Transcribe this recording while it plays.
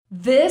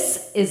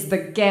This is the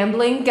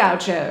Gambling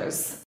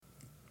Gauchos.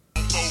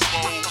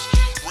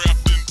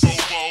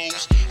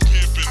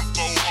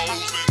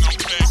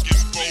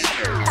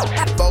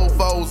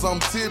 I'm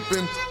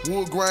tipping,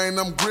 wood grain,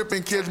 I'm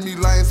gripping. Catch me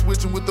lane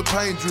switching with the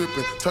paint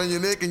dripping. Turn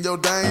your neck and your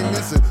dame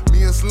missing.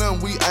 Me and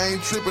Slim, we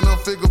ain't tripping. I'm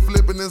figure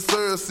flipping and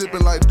syrup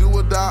sipping. Like do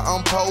or die,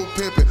 I'm pole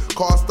pimping.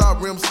 Car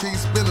stop, rims keep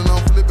spinning.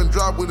 I'm flipping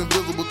drop with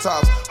invisible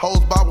tops.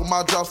 Hose bob with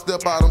my drop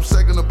step out. I'm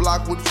shaking the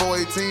block with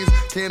 418s.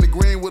 Candy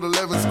green with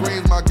 11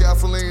 screens. My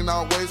gasoline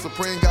always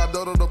supreme. Got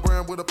Dodo the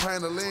brand with a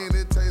pan of lean.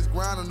 It tastes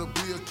grinding to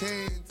be a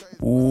king.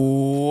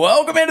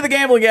 Welcome into the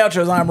Gambling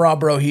Gauchos. I'm Rob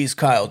Bro. He's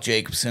Kyle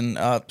Jacobson.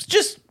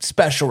 Just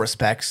special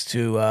respects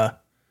to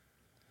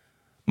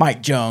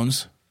Mike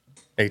Jones.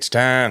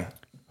 H-Town.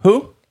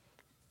 Who?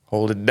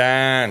 Hold it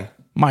down.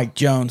 Mike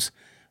Jones.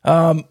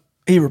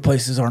 He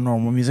replaces our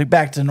normal music.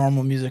 Back to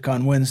normal music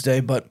on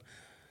Wednesday, but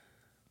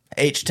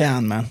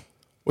H-Town, man.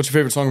 What's your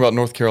favorite song about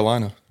North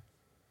Carolina?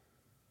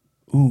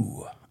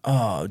 Ooh.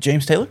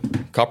 James Taylor?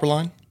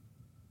 Copperline?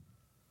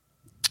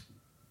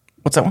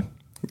 What's that one?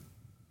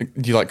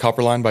 Do you like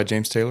Copperline by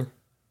James Taylor?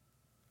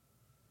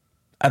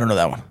 I don't know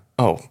that one.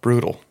 Oh,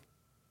 brutal.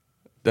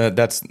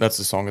 That's the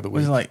song of the week.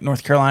 Was it like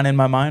North Carolina in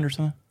my mind or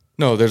something?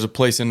 No, there's a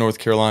place in North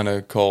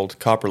Carolina called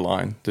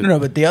Copperline. No,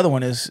 but the other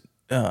one is...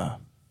 Yeah,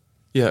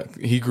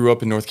 he grew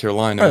up in North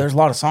Carolina. Oh, there's a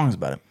lot of songs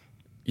about it.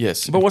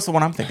 Yes. But what's the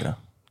one I'm thinking of?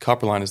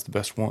 Copperline is the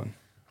best one.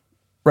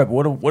 Right, but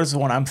what is the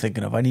one I'm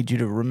thinking of? I need you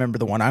to remember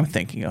the one I'm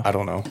thinking of. I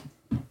don't know.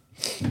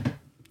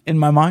 In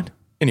my mind?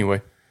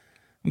 Anyway.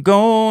 I'm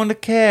going to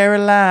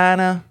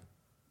Carolina.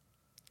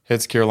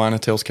 Heads Carolina,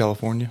 tails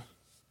California.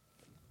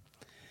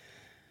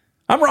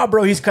 I'm Rob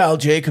Bro. He's Kyle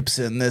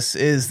Jacobson. This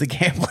is the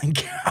Gambling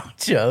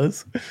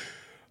Gauchos.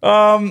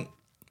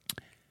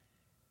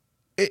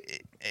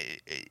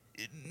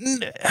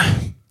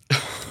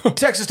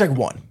 Texas Tech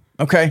won.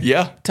 Okay?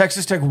 Yeah.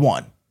 Texas Tech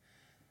won.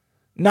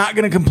 Not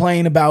going to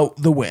complain about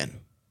the win.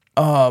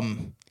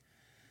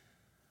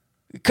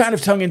 Kind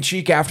of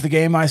tongue-in-cheek after the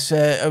game, I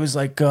was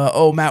like,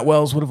 Matt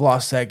Wells would have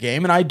lost that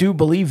game. And I do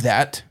believe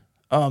that.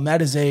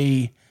 That is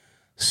a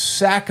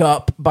sack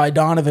up by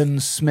Donovan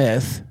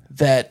Smith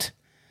that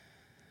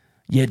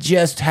you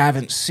just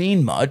haven't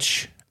seen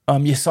much.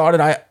 You saw it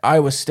at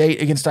Iowa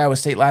State against Iowa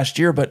State last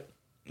year, but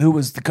who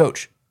was the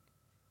coach?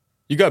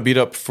 You got beat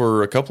up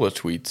for a couple of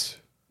tweets.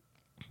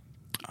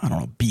 I don't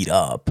know, beat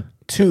up.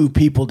 2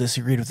 people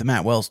disagreed with the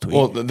Matt Wells tweet.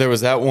 Well, there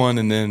was that one,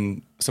 and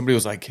then somebody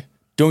was like,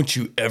 don't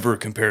you ever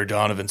compare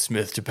Donovan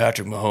Smith to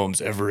Patrick Mahomes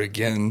ever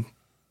again.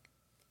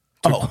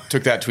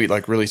 Took that tweet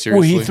like really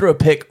seriously. Well, he threw a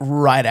pick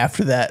right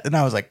after that, and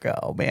I was like,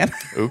 oh, man.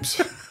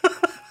 Oops.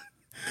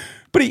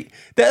 But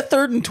that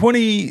third and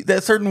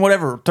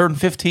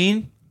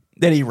 15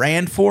 that he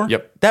ran for,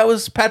 yep, that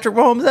was Patrick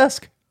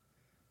Mahomes-esque.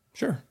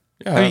 Sure.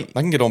 Yeah, I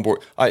can get on board.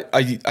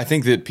 I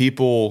think that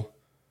people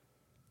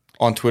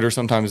on Twitter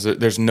sometimes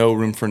there's no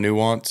room for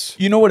nuance.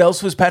 You know what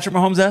else was Patrick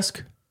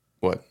Mahomes-esque?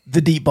 What? The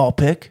deep ball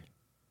pick.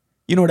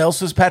 You know what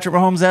else was Patrick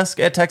Mahomes-esque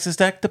at Texas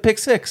Tech? The pick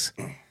 6.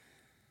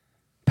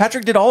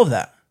 Patrick did all of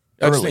that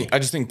early. I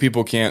just think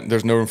people can't,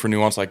 there's no room for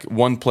nuance. Like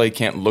one play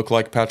can't look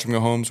like Patrick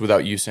Mahomes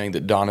without you saying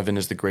that Donovan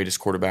is the greatest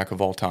quarterback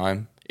of all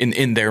time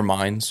in their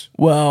minds.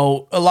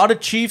 Well, a lot of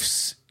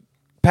Chiefs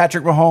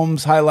Patrick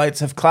Mahomes highlights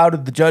have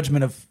clouded the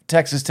judgment of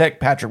Texas Tech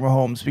Patrick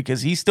Mahomes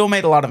because he still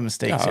made a lot of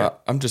mistakes here.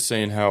 I'm just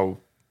saying how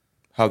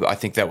I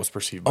think that was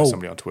perceived by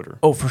somebody on Twitter.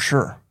 Oh, for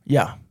sure.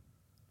 Yeah.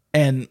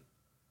 And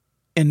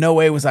in no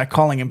way was I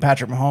calling him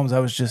Patrick Mahomes. I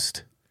was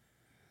just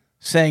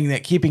saying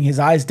that keeping his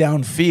eyes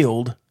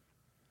downfield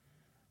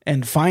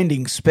and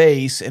finding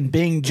space and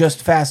being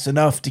just fast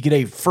enough to get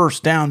a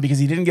first down because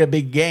he didn't get a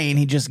big gain.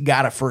 He just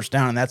got a first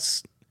down. And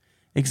that's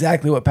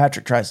exactly what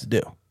Patrick tries to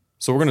do.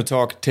 So we're going to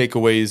talk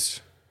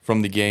takeaways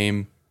from the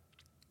game.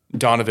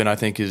 Donovan, I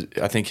think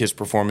his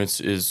performance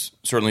is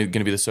certainly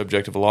going to be the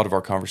subject of a lot of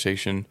our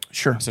conversation.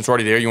 Sure. Since we're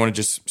already there, you want to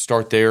just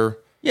start there?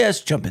 Yeah, let's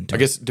jump into it. I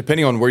guess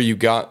depending on where you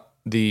got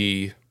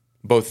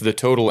both the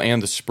total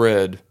and the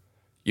spread,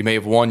 you may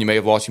have won, you may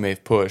have lost, you may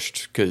have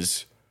pushed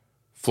because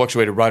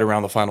fluctuated right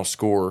around the final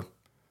score.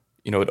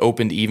 You know, it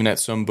opened even at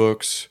some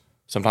books.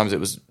 Sometimes it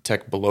was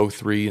Tech below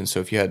 3, and so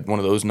if you had one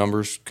of those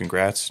numbers,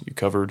 congrats, you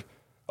covered.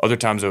 Other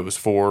times it was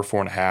 4,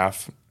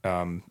 4.5,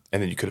 and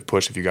then you could have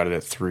pushed if you got it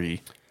at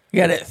 3. You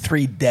got it at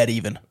 3 dead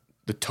even.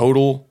 The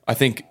total, I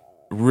think,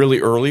 really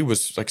early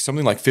was like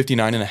something like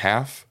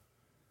 59.5.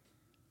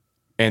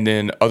 And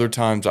then other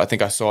times, I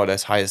think I saw it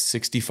as high as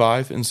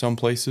 65 in some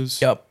places.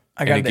 Yep.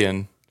 I got it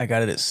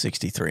at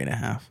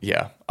 63.5.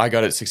 Yeah. I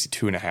got it at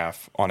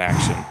 62.5 on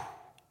action.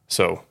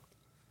 So,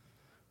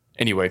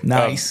 anyway.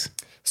 Nice.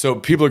 So,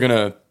 people are going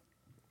to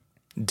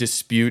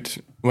dispute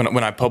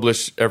when I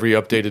publish every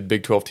updated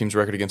Big 12 team's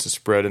record against the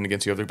spread and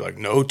against the other, be like,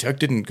 no, Tech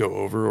didn't go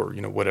over or,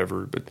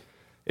 whatever.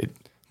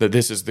 But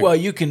this is the... Well,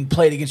 you can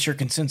play it against your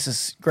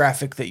consensus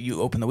graphic that you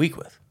open the week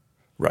with.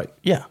 Right.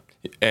 Yeah.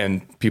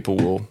 And people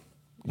will...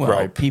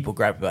 people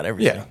gripe about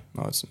everything. Yeah.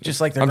 No,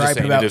 just like they're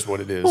griping about... it is what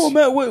it is.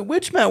 Oh,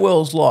 which Matt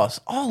Wells lost?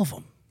 All of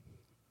them.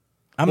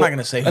 I'm not going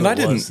to say who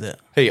it was.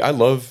 Hey, I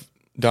love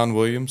Don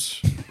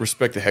Williams.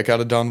 Respect the heck out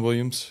of Don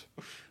Williams.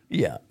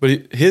 Yeah.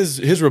 But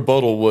his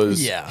rebuttal was,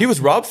 he was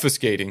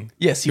obfuscating.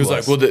 Yes, he was.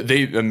 was.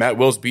 Like, well, Matt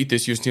Wells beat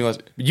this year's team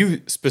last.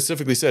 You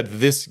specifically said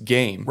this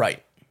game.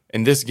 Right.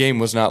 And this game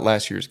was not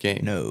last year's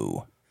game.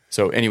 No.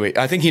 So anyway,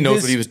 I think he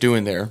knows what he was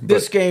doing there.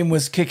 This game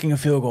was kicking a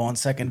field goal on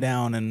second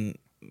down, and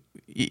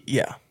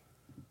yeah.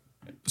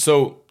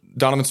 So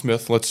Donovan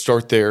Smith, let's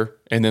start there,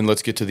 and then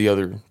let's get to the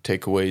other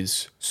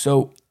takeaways.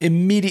 So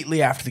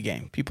immediately after the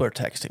game, people are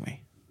texting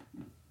me.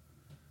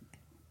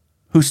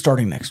 Who's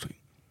starting next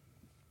week?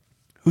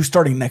 Who's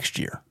starting next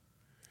year?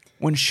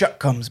 When Shuck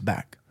comes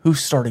back,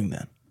 who's starting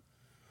then?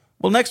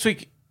 Well, next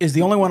week is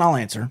the only one I'll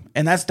answer,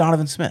 and that's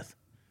Donovan Smith.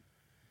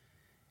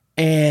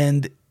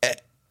 And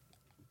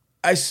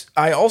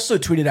I also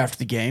tweeted after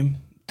the game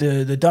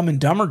the Dumb and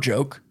Dumber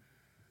joke.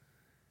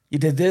 You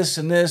did this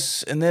and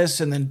this and this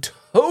and then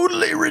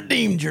totally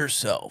redeemed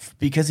yourself,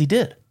 because he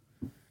did.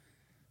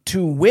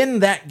 To win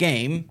that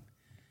game,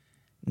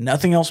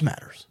 nothing else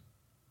matters.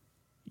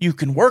 You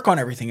can work on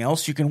everything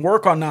else. You can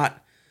work on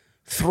not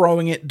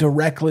throwing it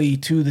directly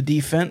to the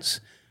defense.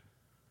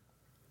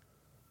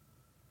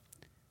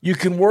 You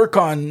can work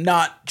on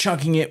not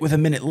chunking it with a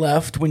minute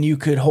left when you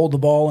could hold the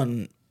ball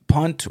and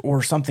punt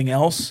or something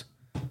else.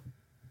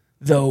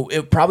 Though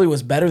it probably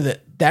was better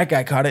that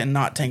guy caught it and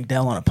not Tank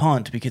Dell on a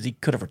punt, because he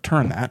could have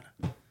returned that.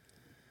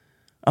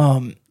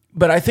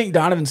 But I think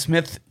Donovan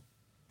Smith,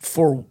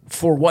 for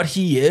what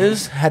he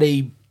is, had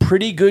a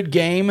pretty good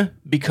game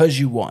because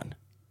you won.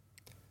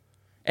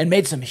 And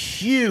made some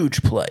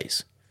huge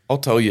plays. I'll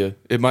tell you,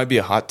 it might be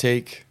a hot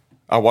take.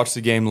 I watched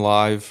the game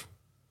live.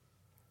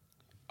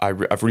 I've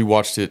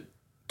rewatched it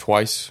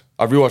twice.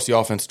 I've rewatched the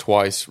offense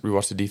twice,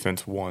 rewatched the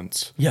defense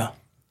once. Yeah.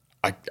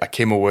 I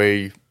came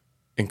away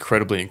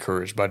incredibly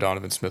encouraged by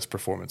Donovan Smith's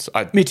performance.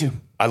 Me too.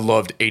 I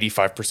loved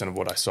 85% of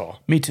what I saw.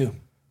 Me too.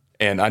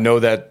 And I know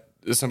that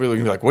some people are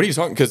going to be like, what are you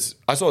talking? Because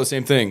I saw the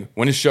same thing.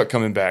 When is Shuck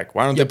coming back?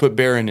 Why don't they put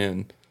Barron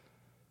in?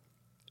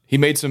 He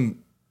made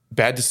some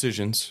bad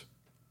decisions,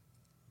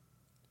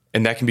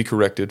 and that can be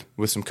corrected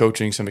with some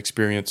coaching, some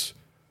experience.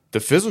 The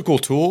physical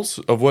tools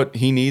of what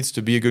he needs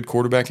to be a good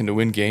quarterback and to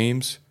win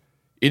games,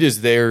 it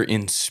is there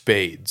in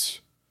spades.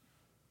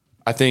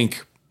 I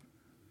think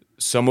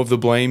some of the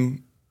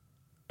blame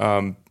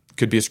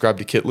could be ascribed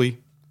to Kitley.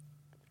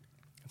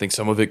 I think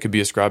some of it could be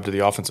ascribed to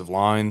the offensive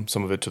line,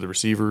 some of it to the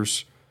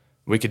receivers.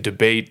 We could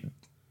debate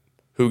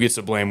who gets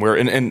the blame where,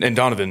 and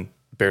Donovan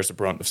bears the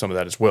brunt of some of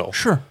that as well.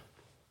 Sure.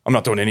 I'm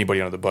not throwing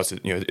anybody under the bus.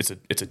 You know,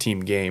 it's a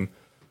team game.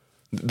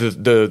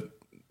 The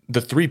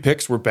 3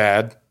 picks were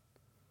bad.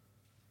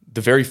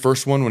 The very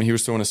first one, when he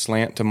was throwing a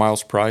slant to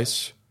Miles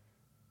Price,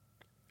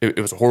 it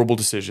was a horrible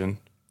decision.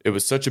 It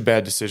was such a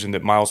bad decision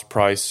that Miles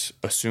Price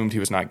assumed he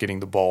was not getting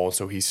the ball,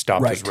 so he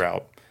stopped his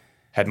route.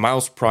 Had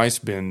Miles Price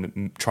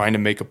been trying to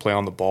make a play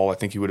on the ball, I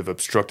think he would have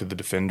obstructed the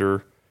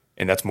defender,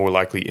 and that's more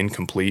likely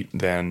incomplete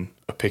than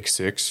a pick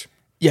six.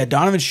 Yeah,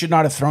 Donovan should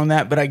not have thrown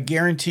that, but I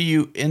guarantee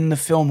you in the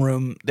film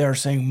room, they're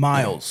saying,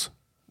 Miles,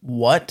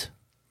 what?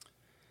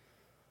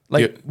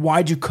 Like,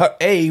 why'd you cut?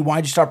 A,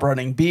 why'd you stop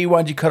running? B,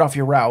 why'd you cut off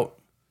your route?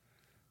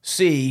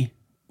 C,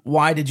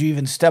 why did you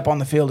even step on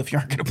the field if you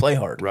aren't going to play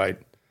hard? Right.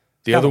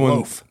 The other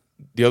one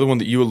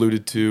that you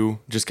alluded to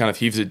just kind of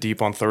heaves it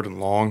deep on 3rd and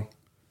long.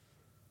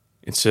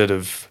 Instead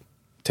of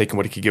taking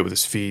what he could get with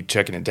his feet,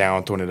 checking it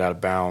down, throwing it out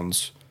of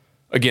bounds.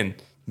 Again,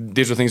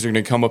 these are things that are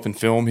going to come up in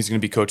film. He's going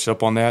to be coached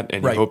up on that,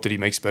 and you hope that he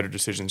makes better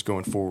decisions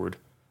going forward.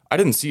 I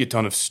didn't see a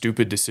ton of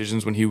stupid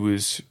decisions when he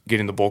was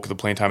getting the bulk of the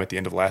playing time at the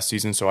end of last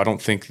season, so I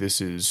don't think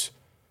this is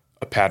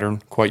a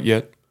pattern quite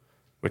yet,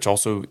 which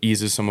also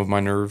eases some of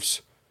my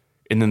nerves.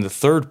 And then the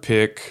 3rd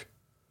pick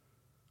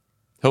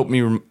helped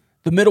me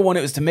the middle one,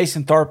 it was to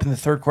Mason Tharp in the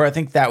 3rd quarter. I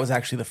think that was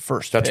actually the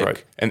first pick. That's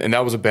right. And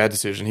that was a bad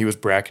decision. He was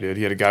bracketed.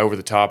 He had a guy over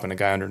the top and a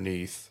guy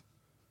underneath.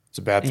 It's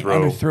a bad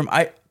throw. Underthrew him.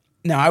 I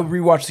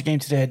rewatched the game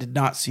today. I did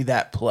not see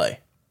that play.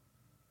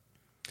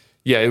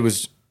 Yeah, it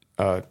was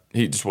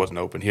he just wasn't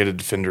open. He had a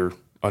defender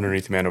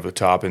underneath the man over the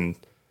top, and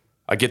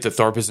I get that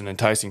Tharp is an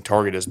enticing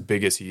target as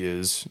big as he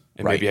is,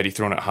 and maybe had he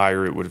thrown it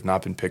higher, it would have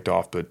not been picked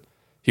off, but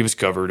he was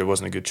covered. It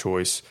wasn't a good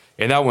choice.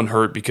 And that one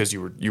hurt because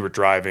you were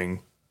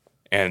driving.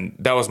 And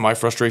that was my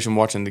frustration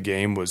watching the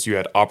game, was you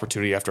had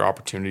opportunity after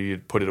opportunity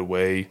to put it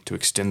away, to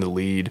extend the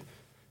lead.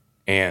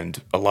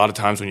 And a lot of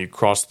times when you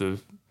cross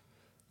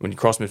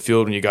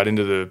midfield, when you got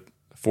into the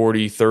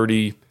 40,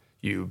 30,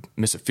 you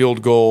miss a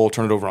field goal,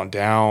 turn it over on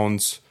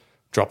downs,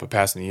 drop a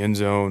pass in the end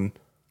zone,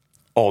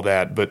 all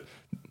that. But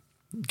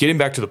getting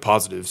back to the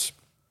positives,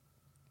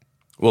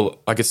 well,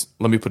 I guess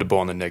let me put a ball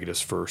on the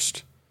negatives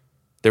first.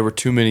 There were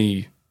too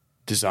many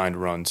designed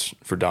runs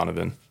for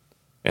Donovan.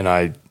 And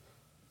I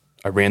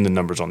ran the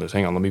numbers on this.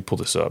 Hang on, let me pull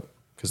this up,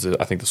 because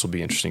I think this will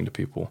be interesting to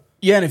people.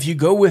 Yeah, and if you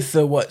go with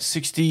the,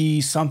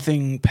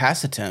 60-something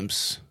pass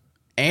attempts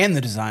and the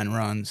design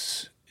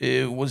runs,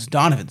 it was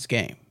Donovan's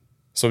game.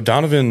 So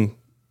Donovan,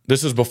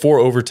 this is before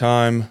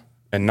overtime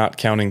and not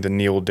counting the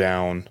kneel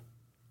down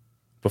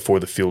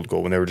before the field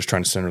goal when they were just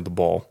trying to center the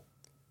ball.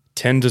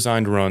 10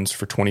 designed runs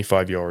for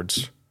 25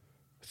 yards,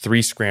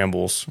 3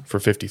 scrambles for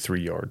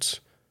 53 yards.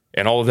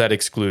 And all of that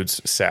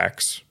excludes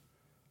sacks.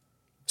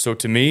 So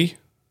to me,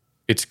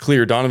 it's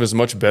clear Donovan's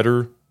much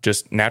better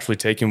just naturally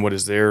taking what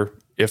is there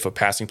if a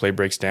passing play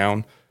breaks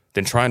down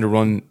than trying to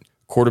run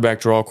quarterback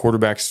draw,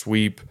 quarterback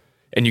sweep.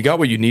 And you got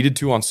what you needed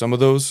to on some of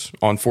those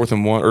on 4th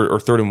and 1 or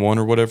 3rd and 1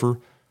 or whatever.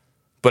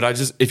 But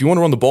if you want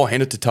to run the ball,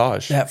 hand it to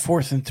Taj. That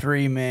 4th and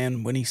 3,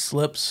 man, when he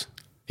slips.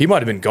 He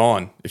might have been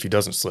gone if he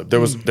doesn't slip. There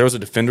was a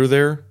defender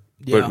there,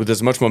 Yeah. but with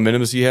as much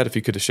momentum as he had, if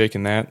he could have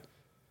shaken that.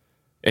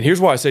 And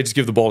here's why I say just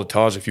give the ball to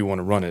Taj if you want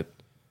to run it.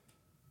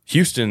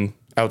 Houston,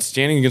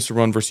 outstanding against the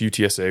run versus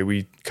UTSA.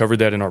 We covered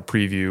that in our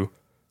preview.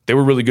 They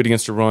were really good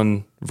against the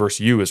run versus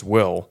you as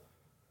well.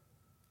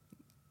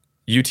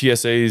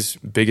 UTSA's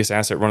biggest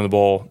asset running the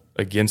ball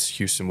against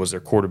Houston was their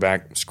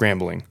quarterback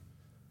scrambling.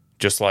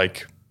 Just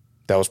like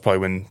that was probably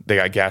when they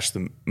got gashed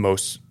the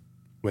most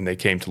when they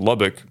came to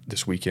Lubbock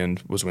this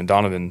weekend, was when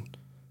Donovan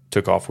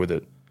took off with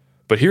it.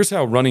 But here's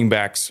how running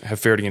backs have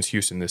fared against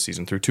Houston this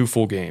season through 2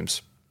 full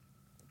games.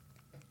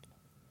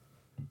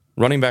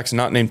 Running backs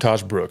not named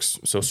Taj Brooks,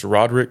 so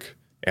SaRodorick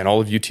and all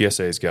of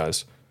UTSA's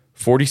guys,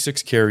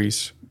 46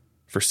 carries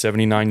for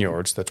 79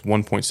 yards. That's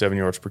 1.7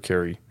 yards per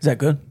carry. Is that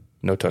good?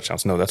 No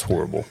touchdowns. No, that's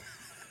horrible.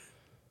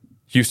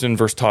 Houston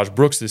versus Taj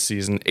Brooks this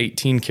season,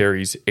 18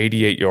 carries,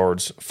 88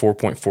 yards,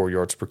 4.4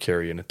 yards per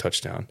carry, and a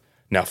touchdown.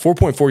 Now,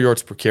 4.4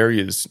 yards per carry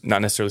is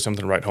not necessarily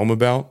something to write home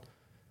about,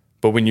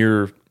 but when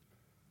you're...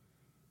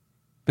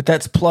 But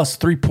that's plus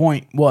 3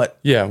 point what?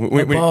 Yeah,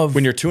 Above,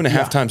 when you're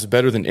 2.5 times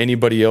better than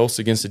anybody else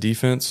against the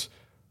defense,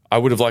 I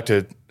would have liked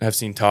to have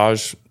seen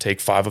Taj take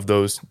 5 of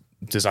those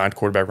designed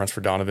quarterback runs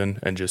for Donovan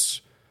and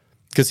just...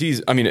 Because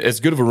as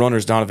good of a runner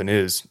as Donovan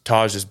is,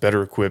 Taj is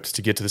better equipped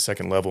to get to the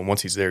second level, and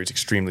once he's there, he's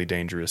extremely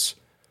dangerous.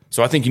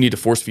 So I think you need to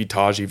force feed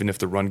Taj even if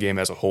the run game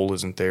as a whole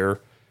isn't there.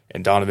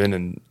 And Donovan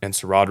and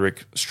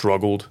SaRodorick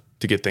struggled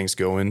to get things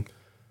going.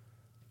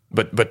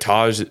 But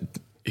Taj,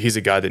 he's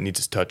a guy that needs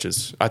his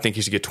touches. I think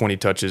he should get 20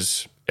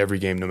 touches every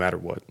game no matter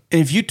what.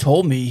 And if you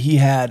told me he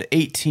had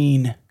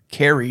 18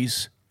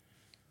 carries,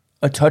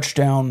 a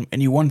touchdown,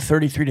 and you won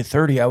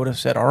 33-30, I would have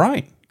said, all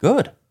right,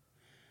 good.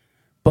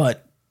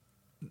 But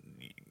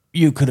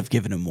you could have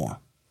given him more.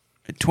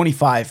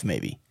 25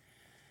 maybe.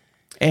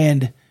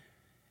 And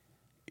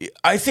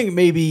I think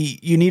maybe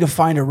you need to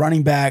find a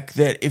running back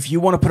that if you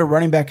want to put a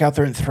running back out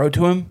there and throw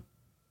to him,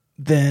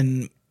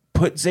 then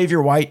put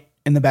Xavier White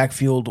in the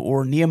backfield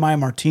or Nehemiah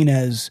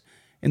Martinez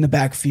in the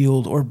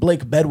backfield or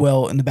Blake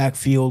Bedwell in the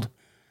backfield.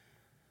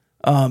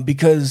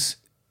 Because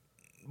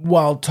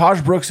while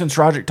Taj Brooks and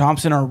SaRodorick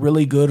Thompson are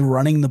really good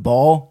running the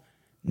ball,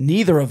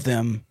 neither of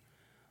them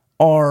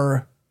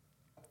are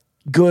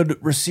good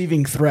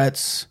receiving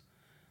threats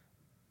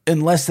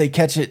unless they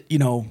catch it,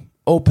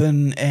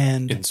 open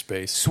and In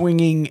space.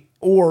 swinging,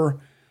 or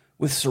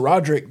with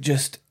SaRodorick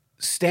just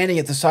standing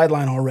at the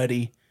sideline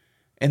already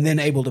and then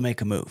able to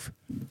make a move.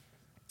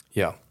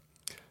 Yeah.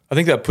 I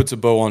think that puts a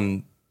bow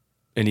on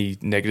any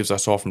negatives I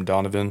saw from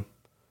Donovan.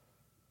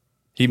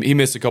 He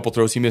missed a couple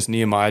throws. He missed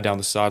Nehemiah down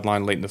the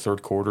sideline late in the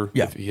 3rd quarter.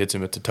 Yeah. If he hits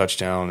him at the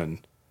touchdown, and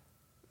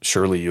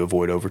surely you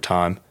avoid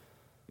overtime.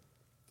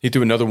 He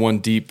threw another one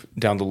deep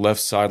down the left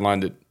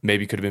sideline that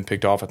maybe could have been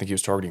picked off. I think he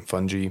was targeting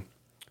Fungi.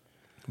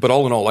 But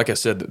all in all, like I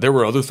said, there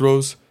were other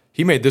throws.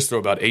 He made this throw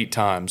about 8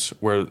 times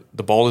where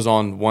the ball is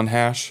on one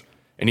hash,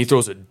 and he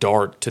throws a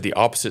dart to the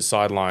opposite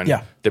sideline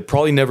that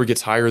probably never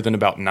gets higher than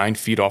about 9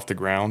 feet off the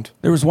ground.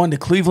 There was one to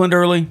Cleveland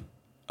early,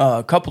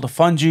 a couple to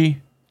Fungi,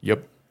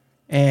 Yep.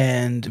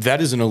 and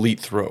That is an elite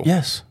throw.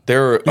 yes.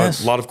 There are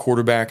Yes. a lot of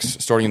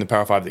quarterbacks starting in the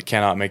Power 5 that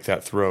cannot make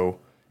that throw,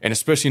 and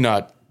especially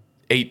not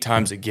 8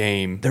 times a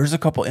game. There's a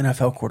couple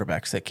NFL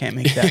quarterbacks that can't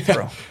make that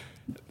throw.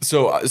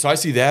 So I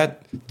see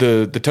that.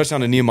 The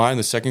touchdown to Nehemiah in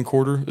the 2nd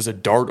quarter is a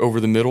dart over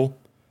the middle.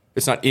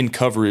 It's not in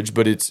coverage,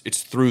 but it's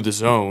through the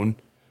zone.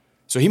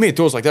 So he made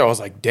throws like that. I was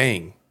like,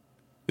 dang,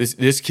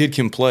 this kid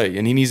can play,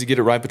 and he needs to get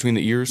it right between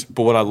the ears.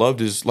 But what I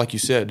loved is, like you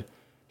said,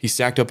 he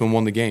sacked up and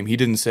won the game. He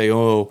didn't say,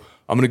 oh,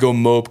 I'm going to go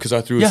mope because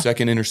I threw a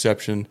second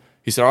interception.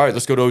 He said, all right,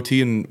 let's go to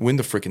OT and win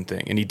the freaking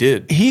thing. And he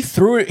did. He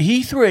threw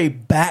a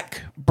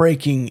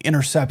back-breaking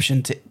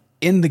interception to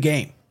end the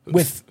game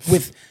with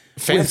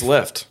Fans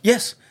left.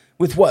 Yes,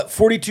 with what,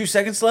 42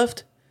 seconds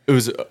left? It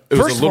was a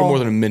First of little all- more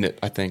than a minute,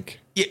 I think.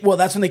 Yeah, well,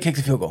 that's when they kicked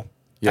the field goal,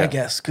 Yeah. I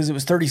guess, because it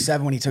was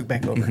 37 when he took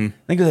back over. I think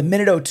it was a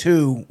minute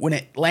 02 when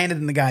it landed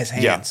in the guy's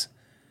hands.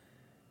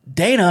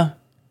 Dana,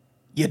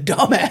 you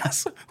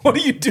dumbass. What are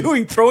you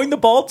doing throwing the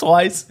ball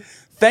twice?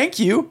 Thank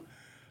you.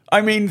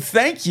 I mean,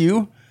 thank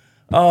you.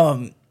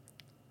 And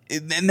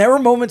there were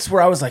moments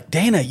where I was like,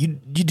 Dana, you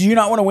do you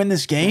not want to win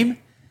this game?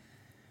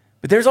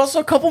 But there's also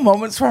a couple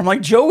moments where I'm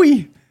like,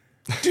 Joey,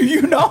 do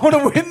you not want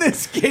to win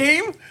this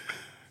game?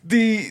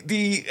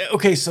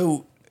 Okay,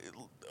 so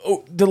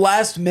the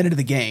last minute of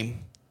the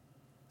game,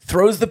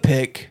 throws the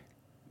pick,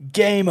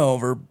 game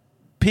over,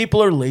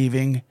 people are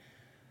leaving.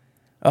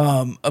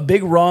 A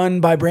big run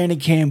by Brandon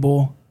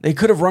Campbell. They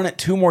could have run it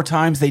 2 more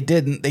times. They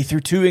didn't. They threw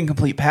 2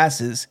 incomplete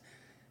passes,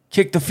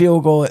 kicked the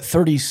field goal at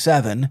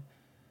 37.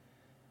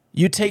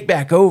 You take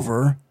back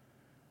over.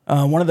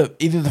 One of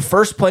either the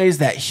first play is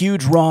that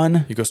huge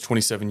run He goes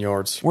 27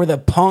 yards. where the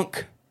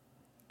punk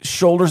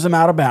shoulders him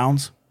out of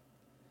bounds.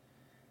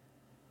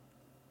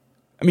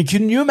 I mean,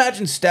 can you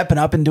imagine stepping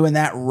up and doing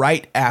that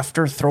right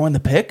after throwing the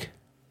pick?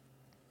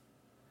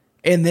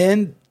 And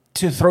then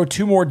to throw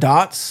 2 more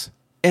dots,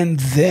 and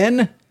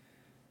then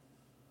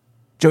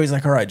Joey's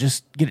like, all right,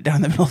 just get it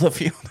down the middle of the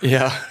field.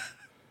 Yeah.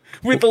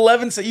 With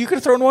 11, so you could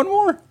have thrown one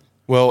more.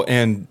 Well,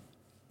 and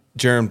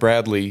Jaron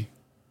Bradley,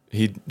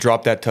 he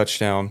dropped that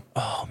touchdown.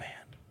 Oh, man.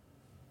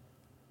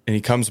 And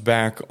he comes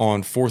back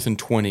on 4th and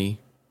 20.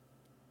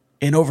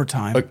 In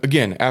overtime.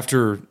 Again,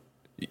 after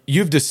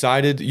you've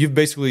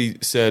basically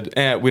said,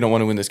 we don't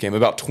want to win this game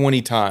about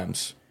 20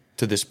 times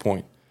to this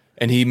point.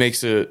 And he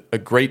makes a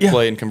great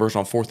play and conversion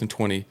on 4th and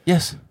 20.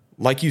 Yes.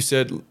 Like you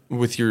said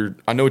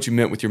I know what you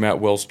meant with your Matt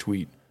Wells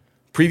tweet.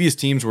 Previous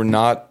teams were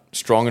not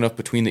strong enough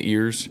between the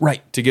ears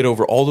to get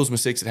over all those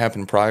mistakes that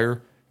happened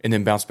prior and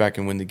then bounce back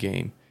and win the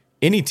game.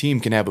 Any team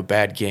can have a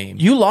bad game.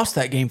 You lost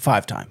that game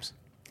 5 times.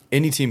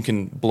 Any team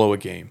can blow a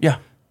game. Yeah.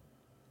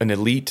 An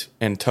elite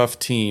and tough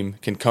team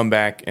can come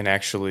back and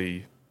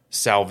actually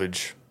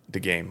salvage the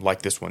game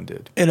like this one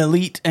did. An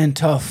elite and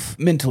tough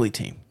mentally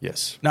team.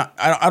 Yes. Now,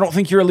 I don't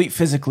think you're elite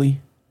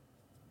physically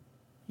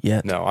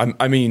yet. No,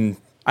 I mean,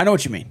 I know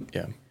what you mean.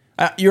 yeah.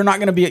 You're not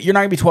going to be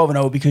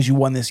 12-0 because you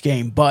won this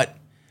game, but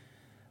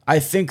I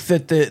think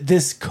that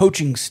this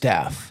coaching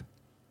staff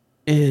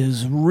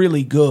is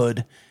really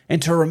good,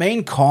 and to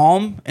remain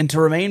calm and to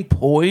remain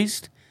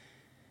poised.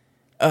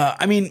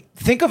 I mean,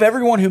 think of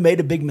everyone who made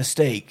a big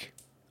mistake.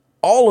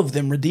 All of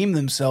them redeemed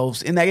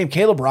themselves in that game.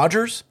 Caleb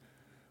Rogers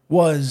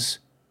was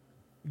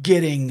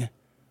getting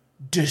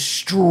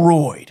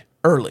destroyed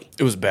early.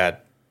 It was bad.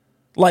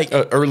 Like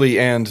Early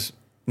and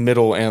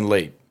middle and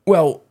late.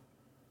 Well,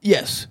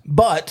 yes,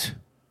 but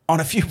on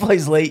a few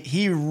plays late,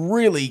 he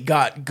really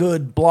got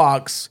good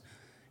blocks,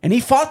 and he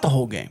fought the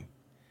whole game.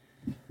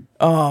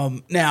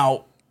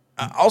 Now,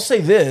 I'll say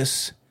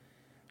this.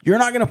 You're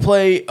not going to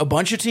play a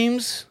bunch of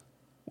teams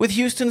with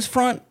Houston's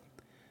front,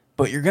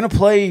 but you're going to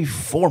play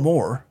 4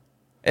 more,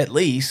 at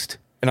least.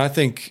 And I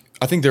think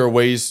there are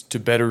ways to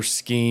better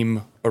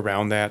scheme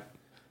around that.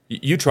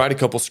 You tried a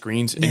couple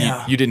screens, and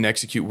you didn't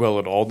execute well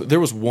at all. There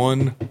was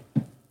one,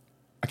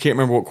 I can't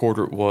remember what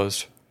quarter it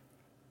was,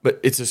 but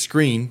it's a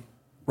screen.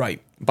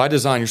 Right. By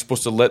design, you're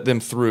supposed to let them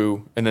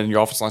through, and then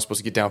your offensive line is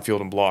supposed to get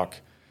downfield and block.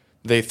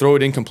 They throw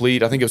it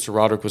incomplete. I think it was to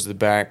Roderick was the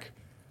back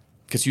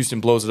because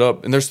Houston blows it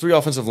up. And there's 3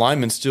 offensive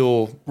linemen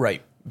still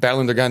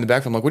battling their guy in the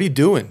backfield. I'm like, what are you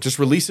doing? Just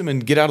release him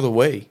and get out of the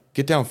way.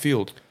 Get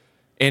downfield.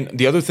 And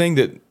the other thing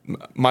that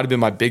might have been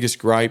my biggest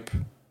gripe,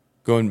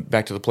 going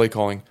back to the play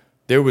calling,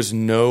 there was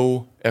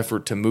no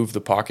effort to move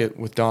the pocket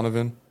with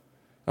Donovan.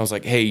 I was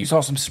like, hey. You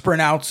saw some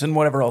sprint outs and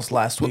whatever else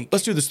last week.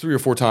 Let's do this 3 or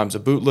 4 times. A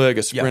bootleg,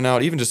 a sprint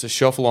out, even just a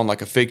shuffle on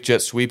like a fake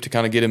jet sweep to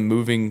kind of get him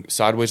moving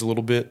sideways a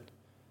little bit.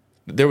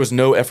 There was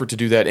no effort to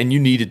do that, and you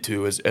needed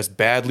to, as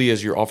badly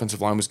as your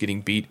offensive line was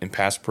getting beat in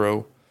pass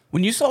pro.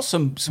 When you saw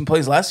some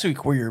plays last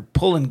week where you're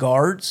pulling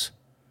guards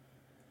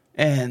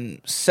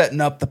and setting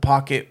up the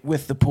pocket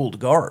with the pulled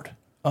guard.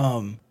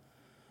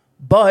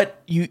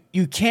 But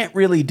you can't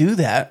really do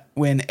that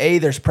when A,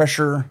 there's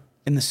pressure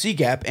in the C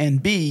gap,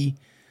 and B,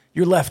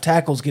 your left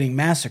tackle's getting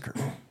massacred.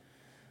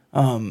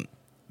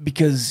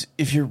 Because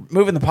if you're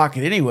moving the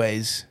pocket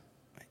anyways,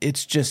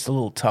 it's just a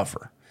little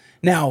tougher.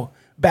 Now,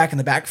 back in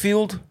the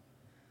backfield,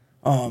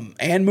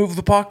 and move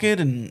the pocket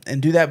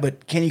and do that,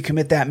 but can you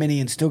commit that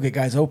many and still get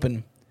guys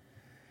open?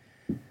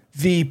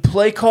 The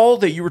play call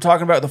that you were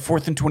talking about, the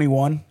 4th and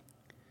 21.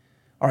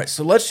 All right,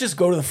 so let's just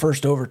go to the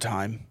first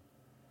overtime.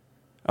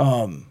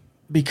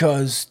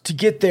 Because to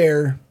get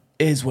there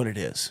is what it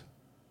is.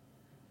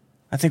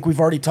 I think we've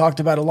already talked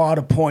about a lot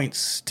of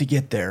points to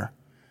get there.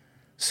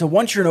 So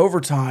once you're in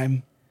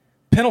overtime,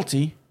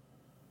 penalty,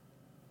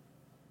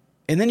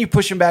 and then you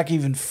push them back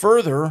even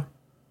further,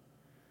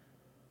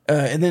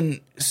 and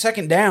then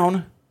second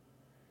down,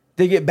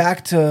 they get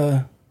back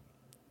to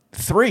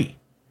 3.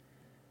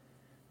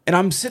 And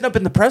I'm sitting up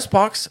in the press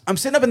box. I'm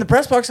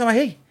like,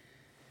 hey,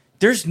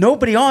 there's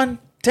nobody on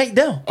Tank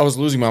Dell. I was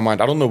losing my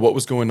mind. I don't know what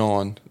was going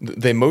on.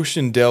 They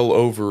motioned Dell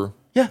over.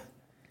 Yeah.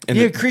 And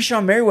you had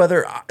Krishan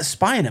Merriweather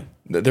spying him.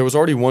 There was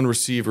already one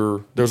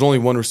receiver. There was only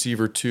one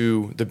receiver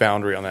to the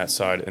boundary on that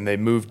side, and they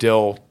moved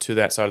Dell to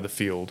that side of the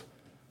field.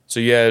 So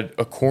you had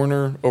a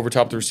corner over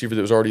top of the receiver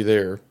that was already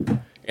there.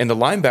 And the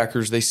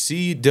linebackers, they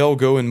see Dell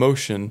go in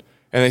motion,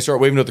 and they start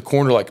waving at the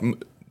corner like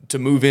to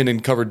move in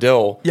and cover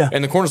Dell. Yeah.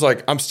 And the corner's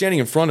like, I'm standing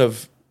in front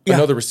of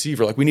another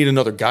receiver. Like, we need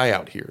another guy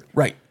out here.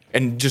 Right.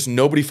 And just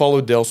nobody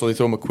followed Dell, so they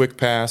throw him a quick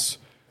pass.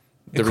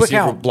 The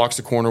receiver blocks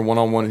the corner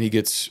one-on-one, and he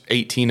gets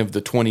 18 of the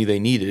 20 they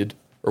needed,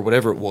 or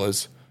whatever it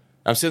was.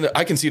 I'm sitting there,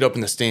 I can see it up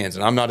in the stands,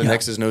 and I'm not an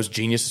X's and O's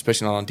genius,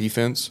 especially not on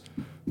defense.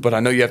 But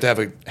I know you have to have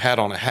a hat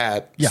on a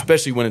hat,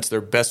 especially when it's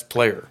their best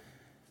player.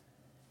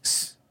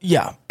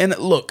 Yeah. And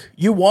look,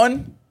 you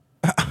won.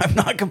 I'm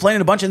not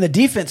complaining a bunch, and the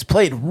defense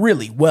played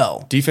really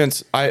well.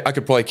 Defense, I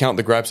could probably count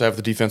the gripes I have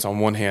with the defense on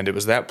one hand. It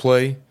was that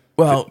play,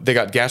 Well, They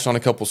got gashed on a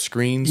couple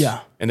screens.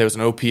 Yeah. And there was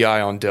an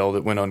OPI on Dell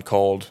that went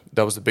uncalled.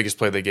 That was the biggest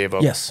play they gave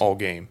up Yes. all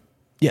game.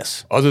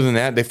 yes. Other than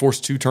that, they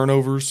forced 2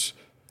 turnovers.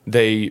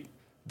 They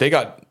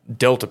got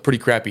dealt a pretty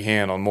crappy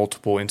hand on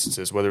multiple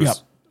instances, whether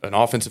it's an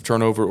offensive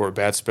turnover or a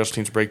bad special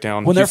teams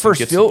breakdown. When Houston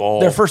gets the ball.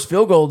 their first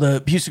field goal,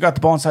 the Houston got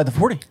the ball inside the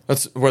 40.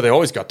 That's where they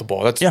always got the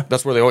ball. Yeah.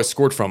 That's where they always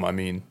scored from. I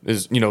mean,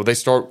 they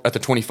start at the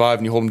 25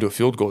 and you hold them to a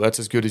field goal. That's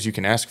as good as you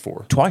can ask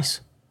for.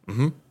 Twice.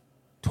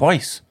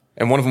 Twice.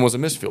 And one of them was a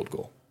missed field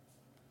goal.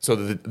 So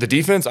the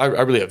defense, I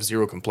really have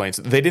zero complaints.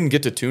 They didn't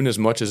get to tune as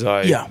much as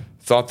I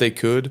thought they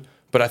could,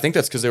 but I think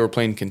that's because they were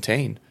playing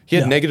contain. He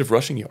had negative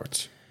rushing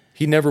yards.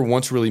 He never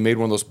once really made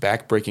one of those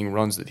back-breaking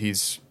runs that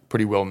he's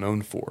pretty well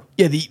known for.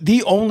 Yeah,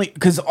 the only,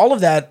 because all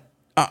of that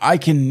I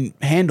can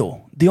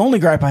handle. The only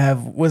gripe I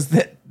have was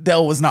that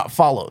Dell was not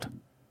followed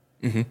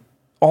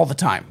all the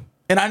time.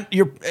 And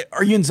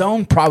are you in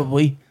zone?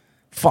 Probably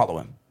follow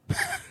him.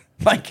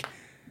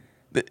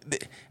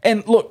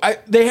 And look,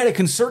 they had a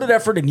concerted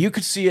effort, and you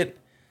could see it.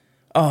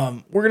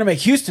 We're going to make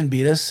Houston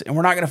beat us, and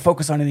we're not going to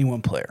focus on any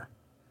one player.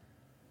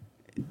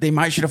 They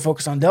might should have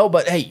focused on Dell,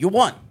 but hey, you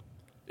won.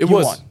 It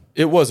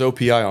was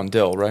OPI on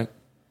Dell, right?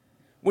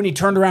 When he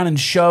turned around and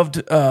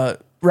shoved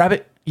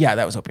Rabbit, yeah,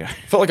 that was OPI.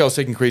 Felt like I was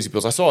taking crazy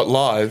pills. I saw it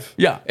live.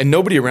 Yeah. And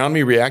nobody around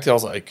me reacted. I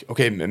was like,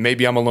 okay,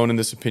 maybe I'm alone in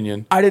this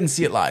opinion. I didn't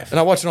see it live. And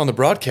I watched it on the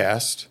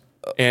broadcast,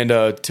 and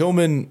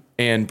Tillman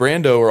and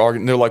Brando are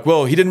arguing. They're like,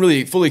 well, he didn't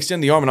really fully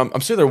extend the arm. And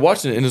I'm sitting there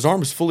watching it, and his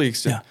arm is fully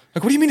extended. Yeah.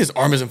 Like, what do you mean his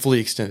arm isn't fully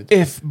extended?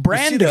 If You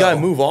see the guy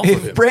move off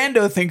of him.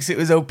 Brando thinks it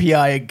was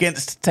OPI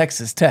against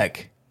Texas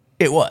Tech,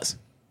 it was.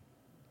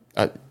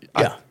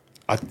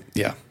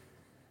 Yeah.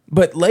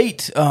 But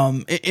late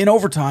in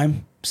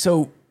overtime,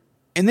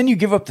 and then you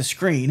give up the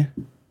screen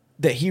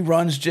that he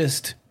runs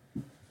just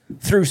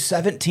through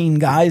 17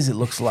 guys, it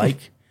looks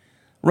like.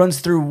 Runs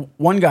through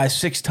one guy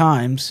 6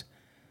 times.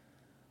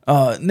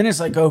 And then it's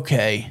like,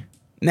 okay,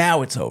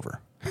 now it's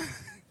over.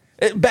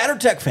 Batter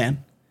Tech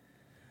fan.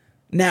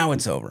 Now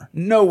it's over.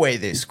 No way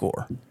they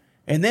score.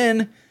 And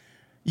then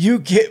you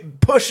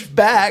get pushed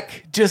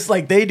back just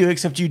like they do,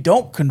 except you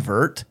don't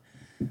convert.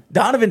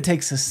 Donovan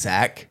takes a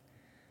sack.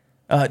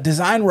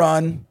 Design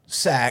run,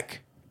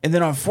 sack. And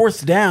then on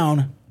 4th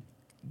down,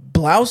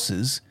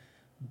 Blouses,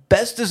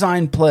 best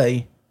design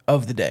play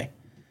of the day.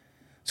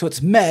 So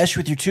it's mesh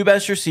with your 2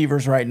 best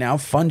receivers right now,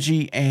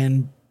 Fungi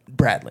and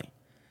Bradley.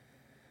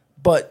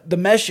 But the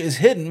mesh is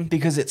hidden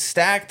because it's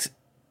stacked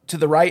to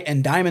the right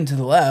and diamond to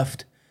the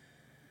left.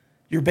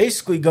 You're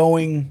basically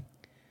going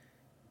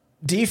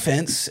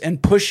defense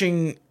and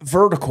pushing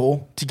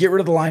vertical to get rid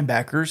of the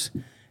linebackers.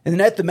 And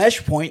then at the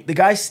mesh point, the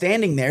guy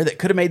standing there that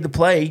could have made the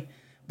play,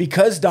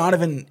 because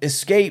Donovan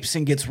escapes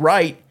and gets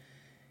right,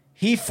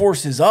 he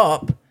forces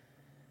up,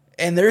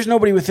 and there's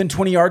nobody within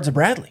 20 yards of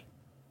Bradley.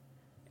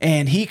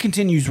 And he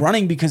continues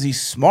running because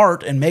he's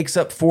smart and makes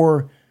up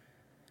for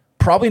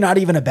probably not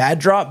even a bad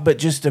drop, but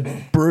just a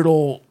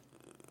brutal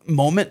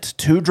moment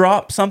to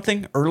drop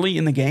something early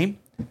in the game.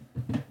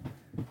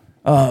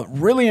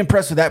 Really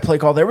impressed with that play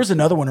call. There was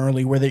another one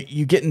early where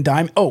you get in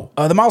dime.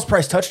 The Miles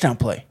Price touchdown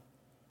play.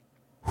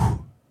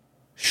 Whew.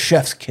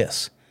 Chef's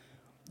kiss.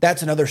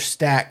 That's another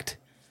stacked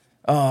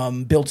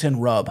built-in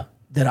rub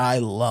that I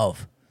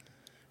love.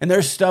 And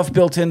there's stuff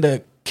built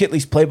into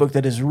Kitley's playbook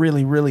that is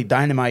really, really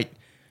dynamite.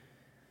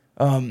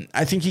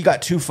 I think he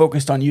got too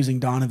focused on using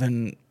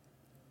Donovan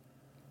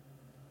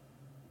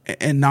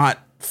and not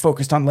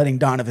focused on letting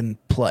Donovan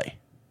play.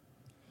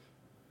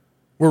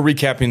 We're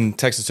recapping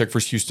Texas Tech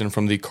versus Houston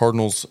from the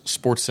Cardinals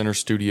Sports Center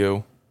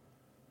studio.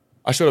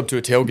 I showed up to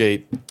a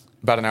tailgate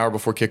about an hour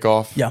before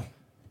kickoff. Yeah.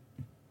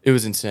 It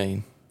was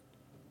insane.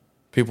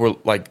 People were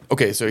like,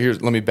 okay, so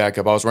let me back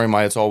up. I was wearing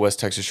my It's All West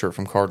Texas shirt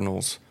from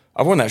Cardinals.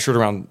 I've worn that shirt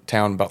around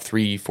town about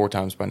 3-4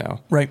 times by now.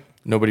 Right.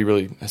 Nobody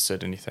really has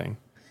said anything.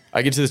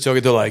 I get to this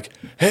tailgate, they're like,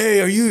 hey,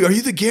 are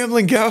you the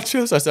Gambling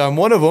Gauchos? I said, I'm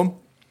one of them.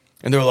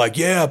 And they're like,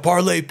 yeah,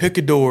 parlay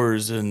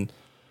picadors. And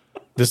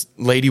this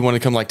lady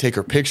wanted to come take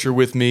her picture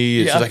with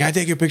me. And she's like, can I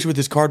take your picture with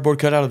this cardboard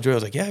cutout of Joe? I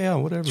was like, yeah,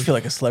 whatever. You feel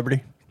like a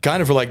celebrity?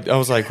 Kind of I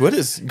was like, what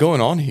is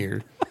going on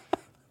here?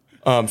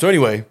 So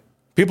anyway,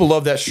 people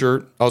love that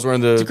shirt. I was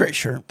wearing It's a great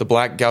shirt. the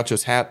black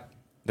Gauchos hat.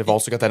 They've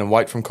also got that in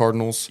white from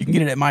Cardinals. You can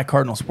get it at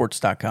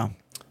mycardinalsports.com.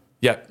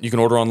 Yeah, you can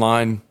order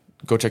online.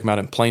 Go check them out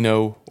in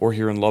Plano or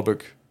here in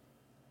Lubbock.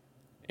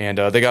 And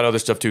they got other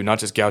stuff too, not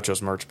just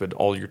Gauchos merch, but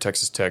all your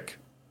Texas Tech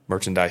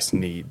merchandise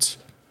needs.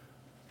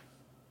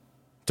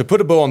 To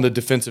put a bow on the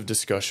defensive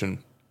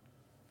discussion,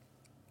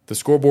 the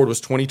scoreboard was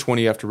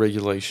 20-20 after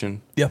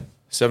regulation. Yeah.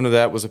 7 of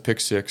that was a pick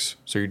 6,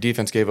 so your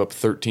defense gave up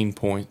 13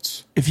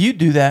 points. If you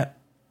do that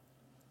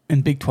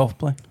in Big 12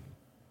 play,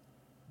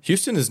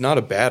 Houston is not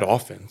a bad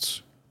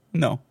offense.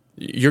 no.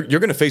 You're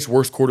going to face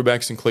worse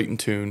quarterbacks than Clayton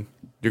Tune.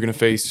 You're going to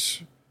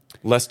face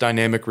less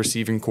dynamic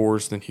receiving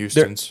cores than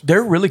Houston's.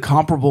 They're really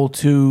comparable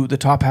to the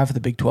top half of the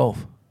Big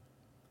 12.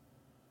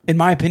 In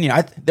my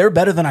opinion, they're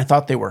better than I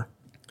thought they were.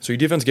 So your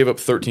defense gave up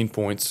 13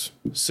 points.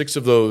 6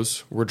 of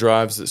those were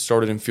drives that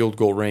started in field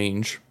goal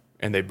range,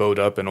 and they bowed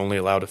up and only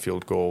allowed a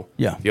field goal.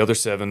 Yeah. The other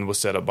 7 was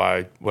set up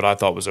by what I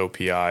thought was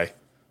OPI.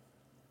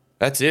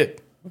 That's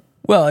it.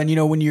 Well, and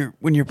when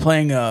you're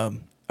playing a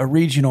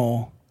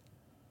regional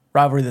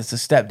rivalry that's a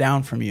step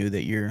down from you,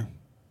 that you're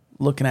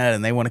looking at it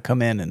and they want to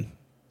come in and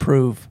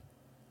prove.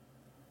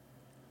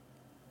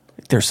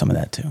 There's some of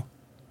that too.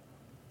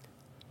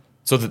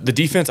 So the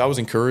defense, I was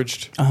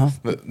encouraged.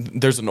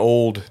 There's an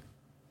old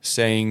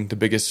saying, the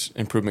biggest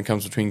improvement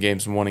comes between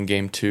games 1 and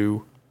game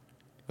 2.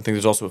 I think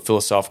there's also a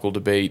philosophical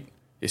debate.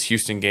 Is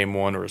Houston game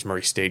 1 or is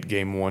Murray State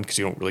game 1? Because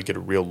you don't really get a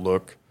real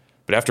look.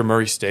 But after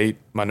Murray State,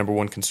 my number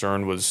one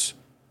concern was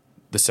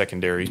the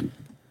secondary.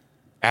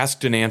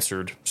 Asked and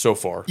answered so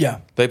far. Yeah.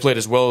 They played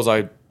as well as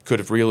I could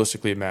have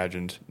realistically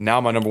imagined.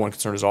 Now my number one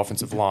concern is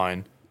offensive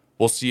line.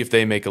 We'll see if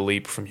they make a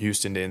leap from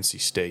Houston to NC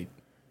State.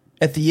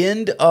 At the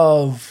end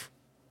of,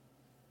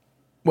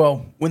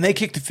 when they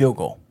kicked the field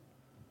goal,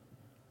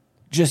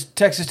 just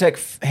Texas Tech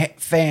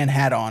fan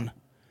hat on,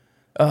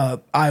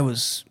 I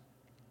was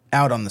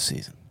out on the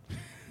season.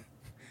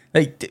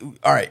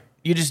 All right,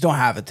 you just don't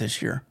have it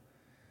this year.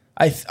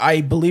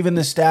 I believe in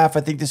the staff.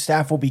 I think the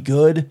staff will be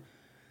good.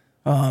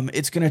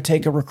 It's going to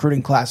take a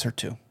recruiting class or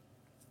two.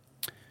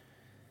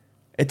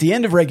 At the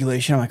end of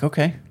regulation, I'm like,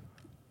 okay,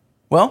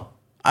 well,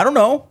 I don't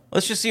know.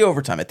 Let's just see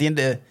overtime. At the end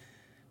of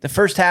the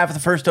first half of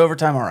the first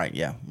overtime, all right,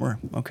 yeah, we're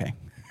okay.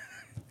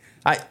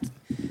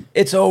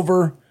 It's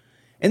over.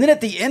 And then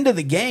at the end of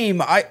the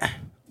game, I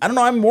don't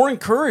know, I'm more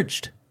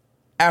encouraged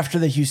after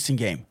the Houston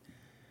game.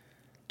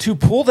 To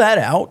pull that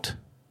out,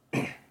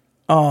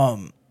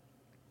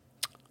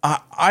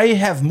 I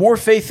have more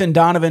faith in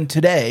Donovan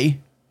today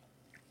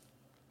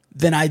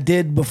than I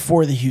did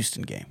before the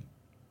Houston game.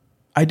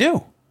 I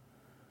do.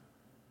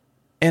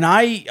 And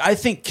I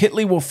think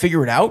Kitley will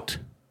figure it out.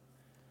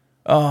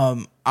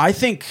 I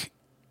think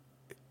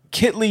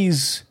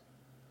Kitley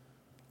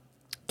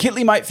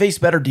might face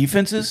better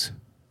defenses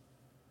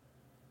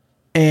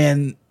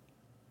and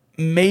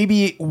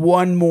maybe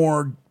one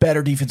more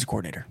better defensive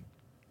coordinator.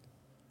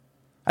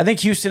 I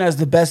think Houston has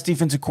the best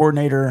defensive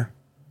coordinator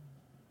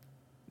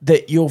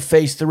that you'll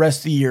face the rest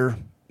of the year.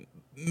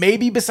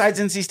 Maybe besides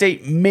NC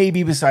State,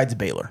 maybe besides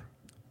Baylor.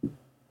 I've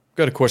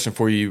got a question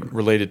for you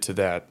related to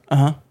that.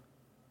 Uh-huh.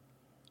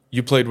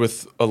 You played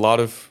with a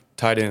lot of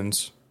tight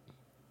ends.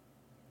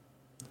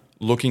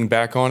 Looking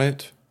back on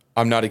it,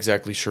 I'm not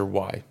exactly sure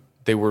why.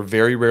 They were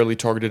very rarely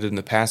targeted in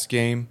the pass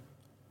game.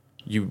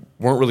 You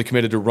weren't really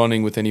committed to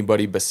running with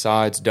anybody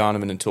besides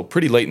Donovan until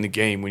pretty late in the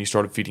game when you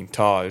started feeding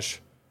Taj.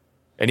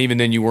 And even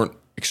then, you weren't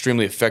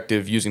extremely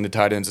effective using the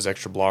tight ends as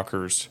extra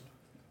blockers.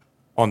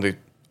 On the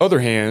other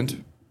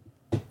hand,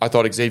 I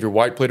thought Xavier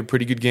White played a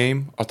pretty good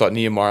game. I thought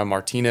Nehemiah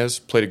Martinez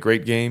played a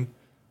great game.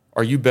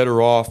 Are you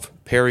better off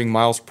pairing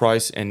Miles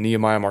Price and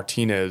Nehemiah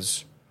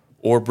Martinez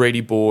or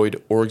Brady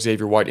Boyd or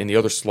Xavier White in the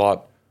other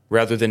slot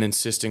rather than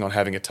insisting on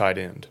having a tight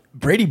end?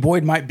 Brady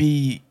Boyd might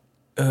be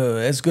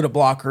as good a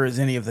blocker as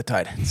any of the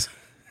tight ends.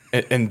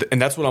 And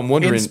that's what I'm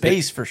wondering. In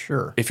space, for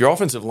sure. If your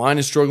offensive line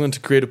is struggling to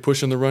create a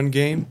push in the run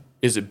game,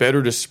 is it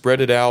better to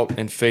spread it out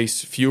and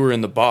face fewer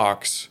in the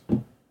box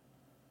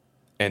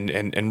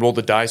and roll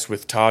the dice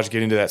with Taj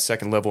getting to that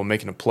second level and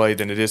making a play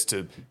than it is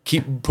to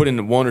keep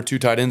putting 1 or 2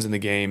 tight ends in the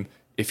game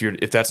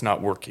if that's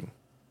not working?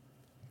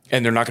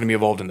 And they're not going to be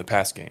involved in the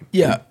pass game.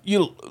 Yeah,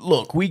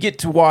 we get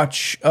to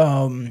watch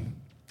one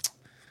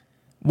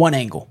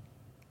angle.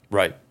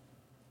 Right.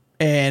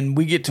 And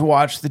we get to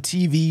watch the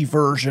TV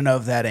version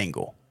of that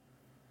angle.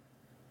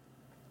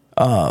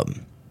 I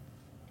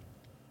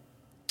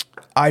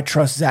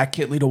trust Zach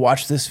Kitley to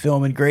watch this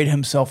film and grade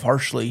himself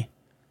harshly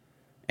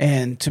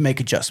and to make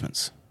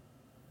adjustments.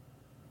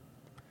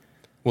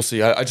 We'll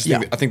see. I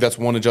think that's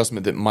one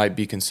adjustment that might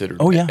be considered.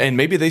 Oh, yeah. And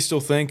maybe they still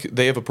think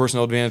they have a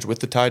personnel advantage with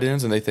the tight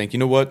ends, and they think, you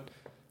know what?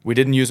 We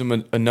didn't use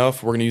them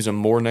enough. We're going to use them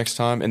more next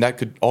time, and that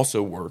could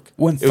also work.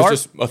 It was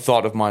just a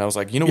thought of mine. I was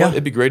like, you know what?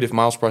 It'd be great if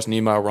Miles Price and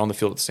Nehemiah were on the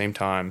field at the same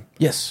time.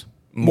 Yes.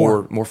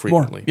 More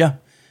frequently. Yeah.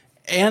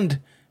 And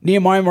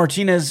Nehemiah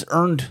Martinez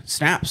earned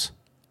snaps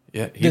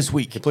this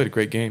week. He played a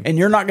great game. And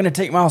you're not going to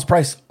take Miles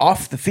Price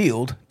off the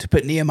field to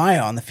put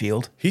Nehemiah on the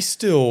field. He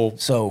still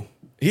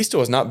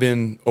has not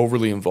been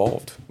overly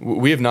involved.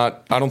 We have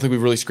not. I don't think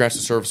we've really scratched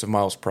the surface of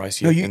Miles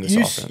Price yet in this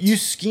offense. You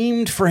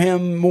schemed for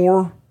him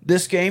more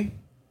this game.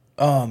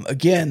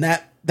 Again,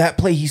 that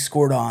play he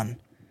scored on,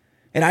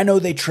 and I know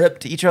they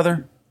tripped each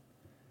other,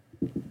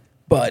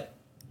 but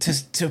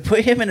to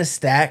put him in a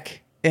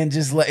stack and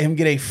just let him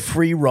get a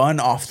free run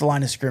off the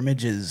line of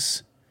scrimmage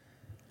is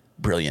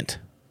brilliant.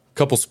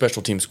 Couple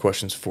special teams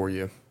questions for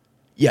you.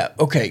 Yeah.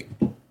 Okay.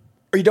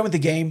 Are you done with the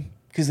game?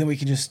 Because then we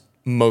can just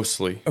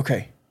mostly.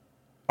 Okay.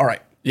 All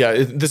right. Yeah,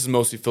 this is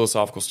mostly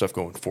philosophical stuff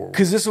going forward.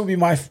 Because this will be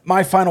my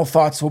final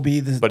thoughts will be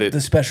the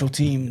special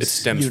teams. It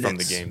stems units. from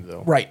the game,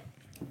 though. Right.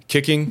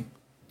 Kicking,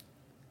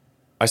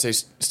 I say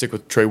stick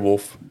with Trey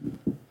Wolf.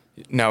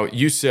 Now,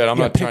 you said, I'm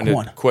not trying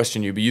to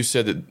question you, but you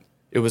said that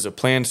it was a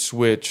planned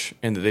switch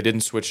and that they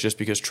didn't switch just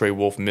because Trey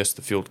Wolf missed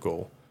the field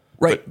goal.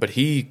 Right. But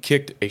he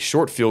kicked a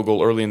short field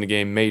goal early in the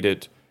game, made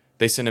it.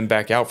 they sent him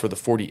back out for the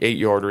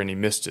 48-yarder, and he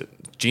missed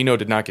it. Geno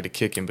did not get a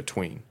kick in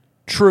between.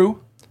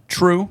 True.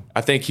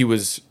 I think he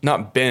was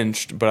not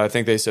benched, but I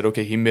think they said,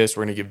 okay, he missed.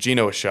 We're going to give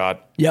Geno a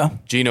shot. Yeah.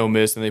 Geno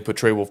missed, and they put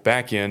Trey Wolf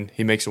back in.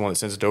 He makes the one that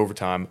sends it to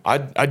overtime.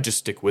 I'd just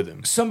stick with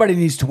him. Somebody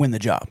needs to win the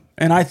job.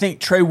 And I think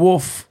Trey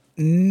Wolf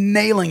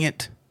nailing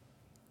it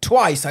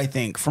twice, I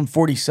think, from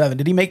 47.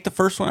 Did he make the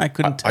first one? I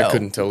couldn't tell. I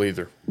couldn't tell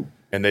either.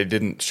 And they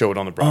didn't show it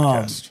on the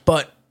broadcast.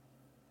 But,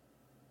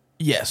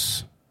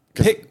 yes.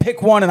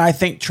 Pick one, and I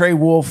think Trey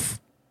Wolf.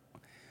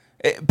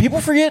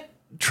 People forget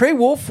Trey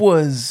Wolf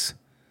was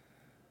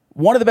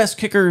one of the best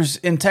kickers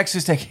in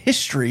Texas Tech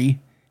history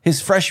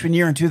his freshman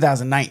year in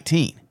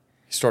 2019.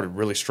 He started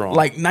really strong.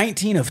 Like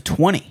 19 of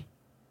 20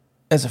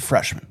 as a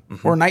freshman.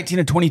 Or 19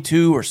 of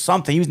 22 or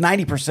something. He was 90%,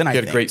 I think. He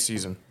had a great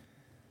season.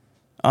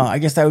 I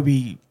guess that would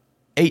be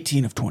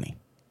 18 of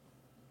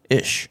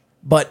 20-ish.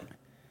 But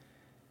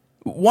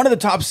one of the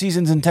top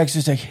seasons in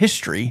Texas Tech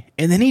history,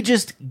 and then he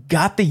just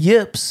got the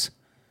yips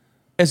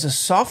as a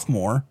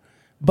sophomore,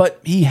 but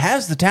he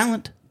has the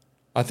talent.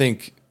 I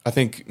think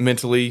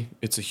mentally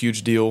it's a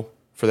huge deal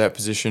for that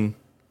position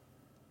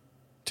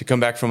to come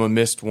back from a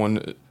missed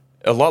one,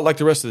 a lot like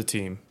the rest of the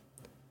team.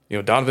 You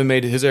know, Donovan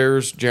made his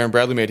errors, Jaron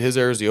Bradley made his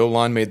errors, the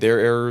O-line made their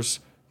errors.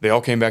 They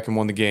all came back and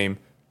won the game.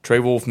 Trey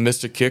Wolf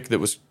missed a kick that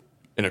was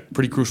in a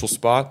pretty crucial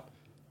spot,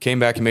 came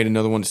back and made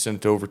another one to send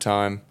it to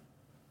overtime.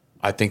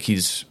 I think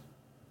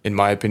in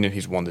my opinion,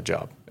 he's won the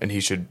job. And he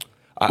should...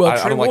 I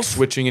don't like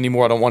switching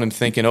anymore. I don't want him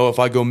thinking, if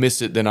I go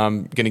miss it, then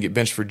I'm going to get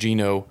benched for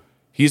Geno.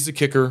 He's the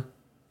kicker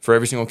for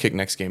every single kick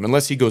next game.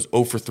 Unless he goes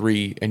 0 for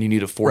 3 and you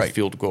need a fourth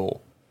field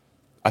goal,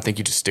 I think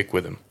you just stick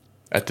with him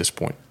at this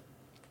point.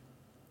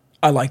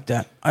 I like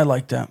that.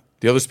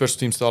 The other special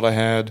teams thought I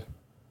had,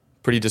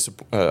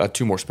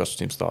 two more special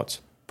teams thoughts.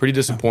 Pretty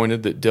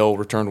disappointed that Dell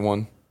returned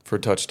one for a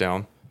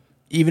touchdown.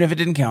 Even if it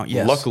didn't count,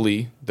 yes.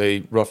 Luckily,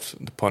 they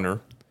roughed the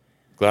punter.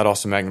 Glad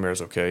Austin McNamara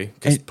is okay,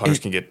 because punters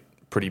can get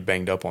pretty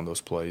banged up on those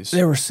plays.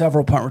 There were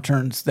several punt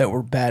returns that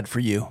were bad for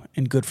you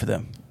and good for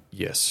them.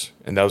 Yes,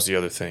 and that was the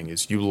other thing,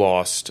 is you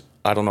lost,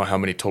 I don't know how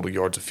many total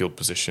yards of field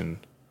position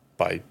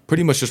by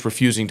pretty much just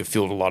refusing to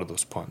field a lot of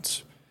those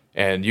punts.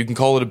 And you can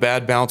call it a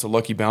bad bounce, a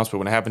lucky bounce, but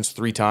when it happens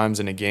 3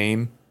 times in a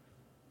game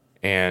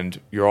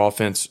and your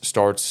offense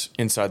starts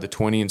inside the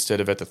 20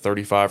 instead of at the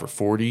 35 or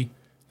 40,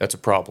 that's a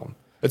problem.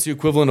 That's the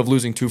equivalent of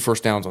losing 2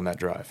 first downs on that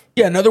drive.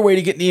 Yeah, another way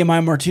to get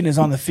Nehemiah Martinez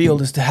on the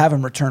field is to have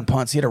him return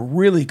punts. He had a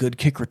really good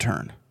kick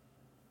return.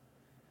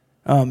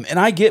 And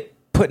I get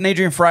putting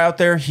Adrian Fry out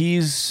there.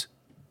 He's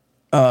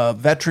a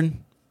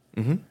veteran.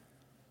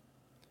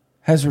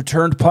 Has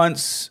returned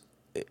punts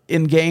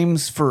in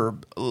games for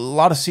a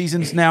lot of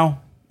seasons now,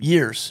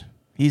 years.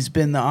 He's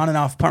been the on and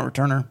off punt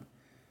returner.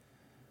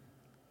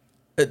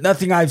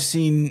 Nothing I've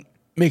seen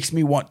makes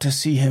me want to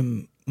see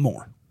him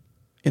more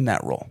in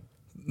that role.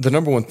 The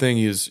number one thing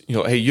is,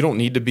 hey, you don't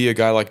need to be a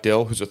guy like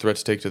Dell who's a threat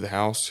to take to the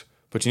house,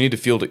 but you need to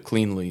field it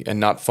cleanly and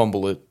not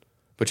fumble it.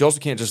 But you also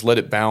can't just let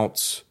it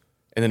bounce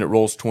and then it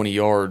rolls 20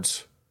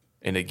 yards.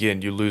 And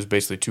again, you lose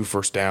basically 2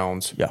 first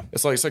downs. Yeah.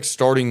 It's like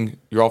starting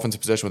your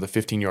offensive possession with a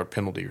 15-yard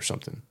penalty or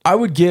something. I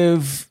would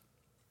give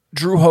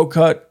Drew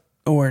Hokut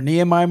or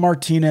Nehemiah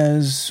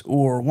Martinez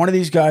or one of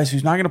these guys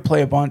who's not going to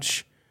play a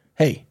bunch,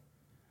 hey,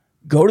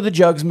 go to the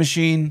jugs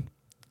machine,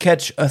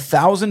 catch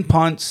 1,000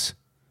 punts,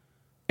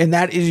 and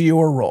that is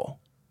your role.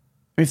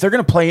 I mean, if they're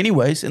going to play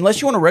anyways,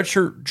 unless you want to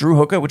redshirt Drew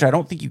Hokut, which I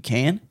don't think you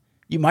can,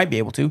 you might be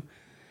able to.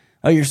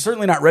 You're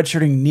certainly not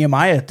redshirting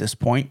Nehemiah at this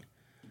point.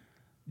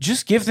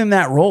 Just give them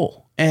that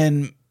role.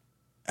 And,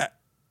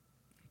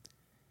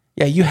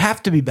 you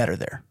have to be better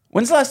there.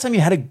 When's the last time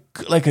you had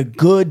a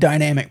good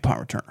dynamic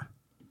punt returner?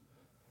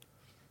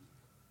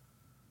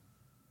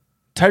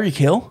 Tyreek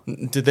Hill?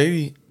 Did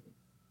they...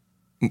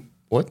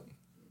 What?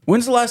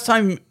 When's the last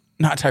time...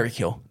 Not Tyreek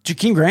Hill.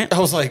 Jakeem Grant? I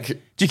was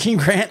like... Jakeem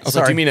Grant?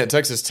 Sorry. Do you mean at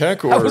Texas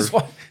Tech? Or? I was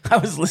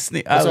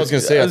listening. That's what I was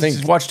going to say. I think...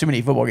 just watched too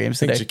many football games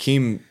today.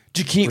 Jakeem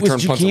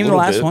was Jakeem the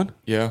last one?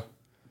 Yeah.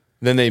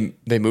 Then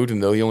they moved him,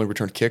 though. He only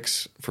returned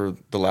kicks for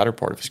the latter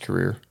part of his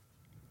career,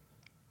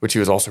 which he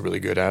was also really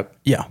good at.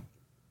 Yeah.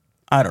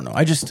 I don't know.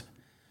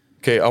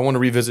 Okay, I want to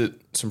revisit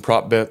some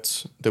prop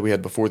bets that we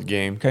had before the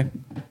game. Okay.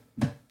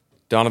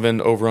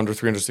 Donovan over under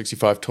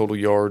 365 total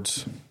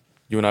yards.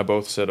 You and I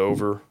both said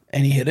over.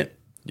 And he hit it?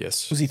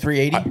 Yes. Was he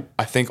 380?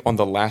 I think on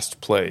the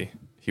last play,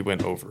 he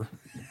went over.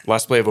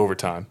 Last play of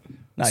overtime.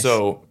 Nice.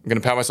 So I'm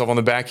going to pat myself on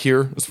the back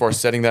here as far as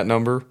setting that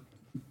number.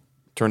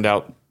 Turned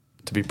out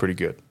to be pretty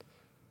good.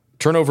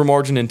 Turnover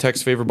margin in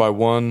Tech's favor by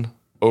 1,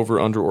 over,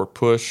 under, or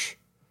push.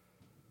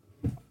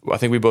 I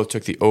think we both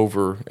took the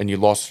over, and you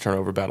lost the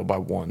turnover battle by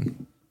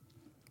 1.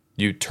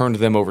 You turned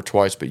them over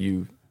twice, but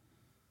you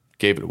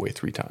gave it away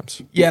 3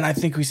 times. Yeah, and I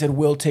think we said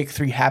will take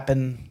 3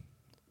 happen.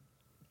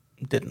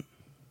 Didn't.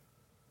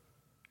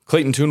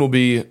 Clayton Tune will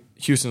be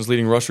Houston's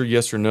leading rusher,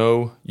 yes or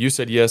no? You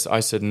said yes,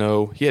 I said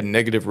no. He had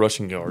negative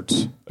rushing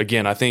yards.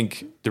 Again, I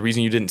think the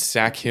reason you didn't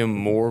sack him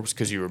more was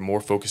because you were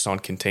more focused on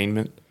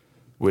containment,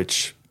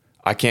 which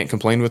I can't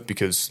complain with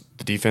because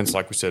the defense,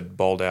 like we said,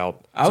 balled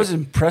out. I was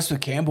impressed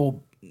with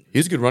Campbell.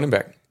 He's a good running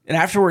back. And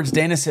afterwards,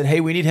 Dana said,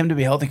 "Hey, we need him to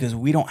be healthy because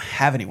we don't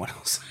have anyone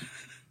else."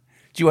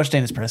 Did you watch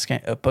Dana's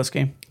post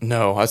game?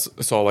 No, I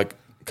saw like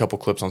a couple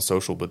clips on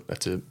social, but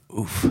that's it.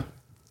 Oof.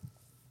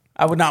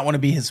 I would not want to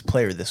be his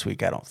player this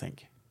week, I don't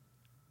think.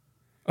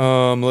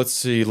 Let's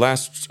see.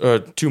 Last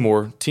two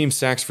more. Team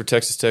sacks for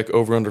Texas Tech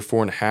over under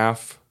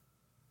 4.5.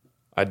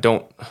 I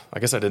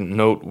guess I didn't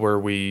note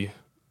what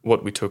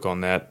we took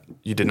on that.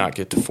 You did not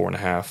get to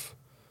 4.5.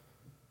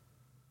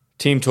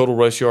 Team total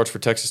rush yards for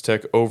Texas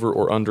Tech over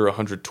or under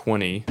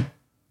 120.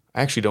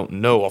 I actually don't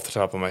know off the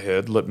top of my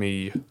head. Let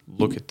me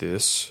look at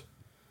this.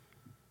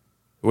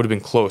 It would have been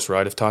close,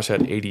 right? If Tosh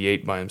had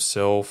 88 by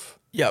himself.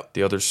 Yep.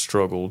 The others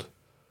struggled.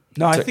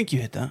 No, I think you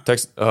hit that.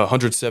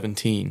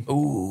 117.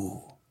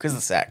 Ooh, because of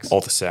the sacks.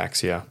 All the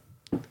sacks, yeah.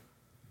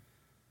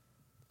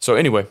 So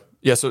anyway,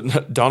 so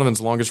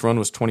Donovan's longest run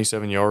was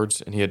 27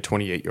 yards, and he had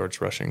 28 yards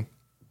rushing.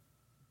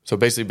 So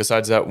basically,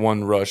 besides that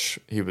one rush,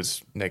 he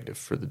was negative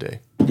for the day.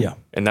 Yeah.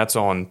 And that's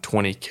on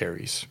 20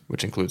 carries,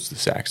 which includes the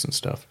sacks and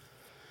stuff.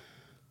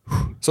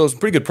 So it's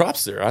pretty good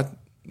props there.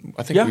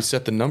 I think we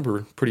set the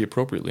number pretty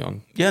appropriately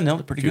on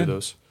nailed it pretty a few good. of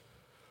those.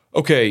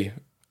 Okay,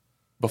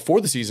 before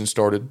the season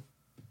started,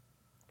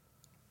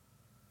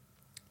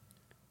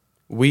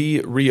 we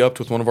re-upped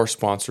with one of our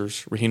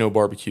sponsors, Rahino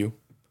Barbecue,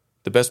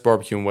 the best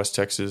barbecue in West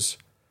Texas.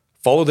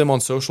 Follow them on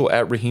social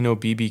at Rahino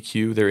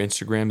BBQ. Their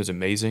Instagram is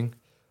amazing.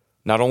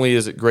 Not only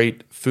is it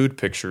great food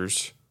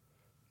pictures,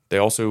 they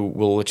also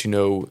will let you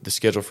know the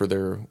schedule for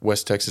their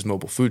West Texas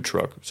mobile food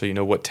truck, so you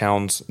know what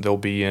towns they'll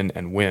be in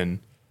and when.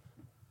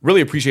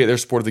 Really appreciate their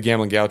support of the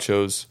Gambling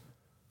Gauchos.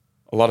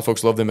 A lot of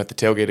folks love them at the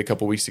tailgate a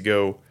couple weeks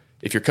ago.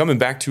 If you're coming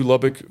back to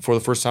Lubbock for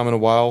the first time in a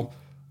while,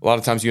 a lot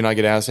of times you and I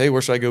get asked, hey,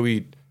 where should I go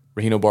eat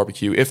Rahino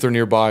Barbecue? If they're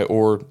nearby,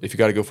 or if you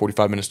got to go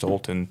 45 minutes to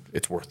Holton,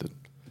 it's worth it.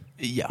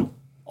 Yeah.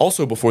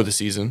 Also before the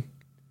season,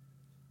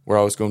 where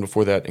I was going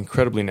before that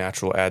incredibly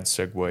natural ad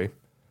segue,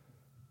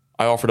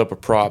 I offered up a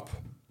prop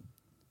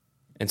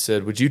and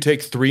said, would you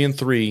take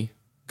 3-3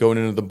 going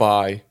into the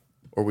bye,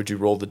 or would you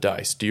roll the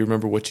dice? Do you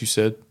remember what you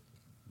said?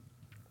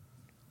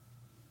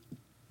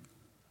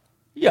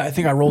 Yeah, I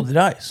think I rolled the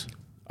dice.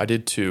 I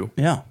did too.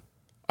 Yeah.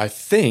 I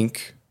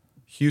think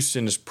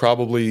Houston is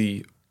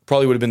probably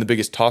would have been the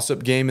biggest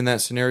toss-up game in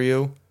that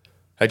scenario.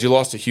 Had you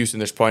lost to Houston,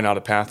 there's probably not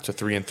a path to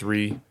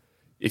 3-3.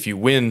 If you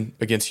win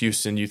against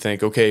Houston, you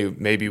think, okay,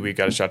 maybe we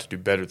got a shot to do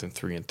better than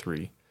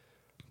 3-3.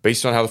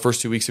 Based on how the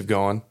first 2 weeks have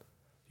gone,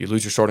 you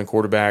lose your starting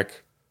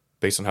quarterback.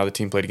 Based on how the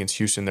team played against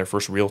Houston, their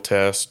first real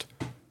test.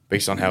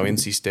 Based on how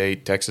NC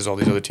State, Texas, all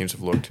these other teams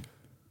have looked.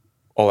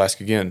 I'll ask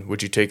again,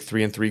 would you take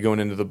 3-3 going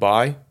into the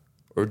bye,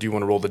 or do you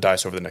want to roll the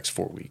dice over the next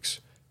 4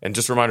 weeks? And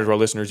just a reminder to our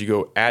listeners, you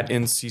go at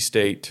NC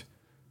State,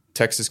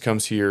 Texas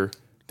comes here,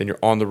 then you're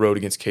on the road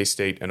against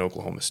K-State and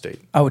Oklahoma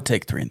State. I would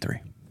take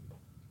 3-3.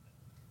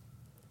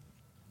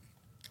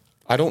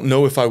 I don't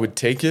know if I would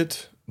take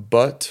it,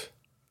 but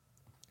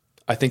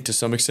I think to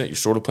some extent you're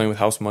sort of playing with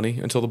house money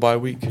until the bye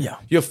week. Yeah.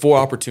 You have 4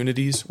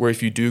 opportunities where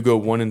if you do go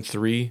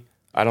 1-3,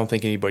 I don't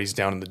think anybody's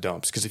down in the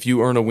dumps. Because if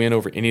you earn a win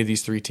over any of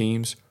these 3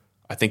 teams,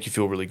 I think you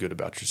feel really good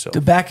about yourself. The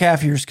back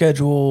half of your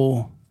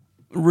schedule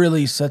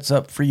really sets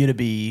up for you to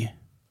be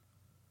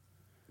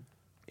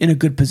in a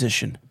good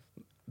position.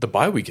 The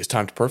bye week is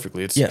timed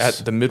perfectly. It's Yes.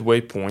 at the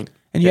midway point.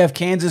 And you have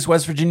Kansas,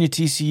 West Virginia,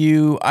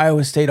 TCU,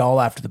 Iowa State all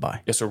after the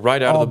bye. Yeah, so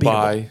right out All of the beatable.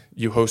 bye,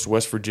 you host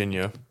West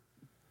Virginia,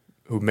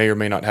 who may or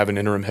may not have an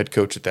interim head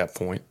coach at that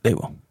point. They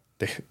will.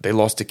 They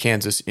lost to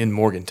Kansas in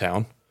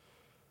Morgantown.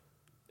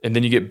 And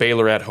then you get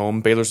Baylor at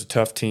home. Baylor's a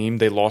tough team.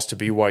 They lost to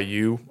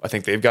BYU. I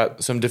think they've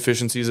got some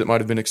deficiencies that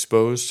might have been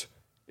exposed.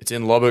 It's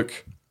in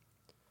Lubbock.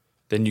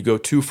 Then you go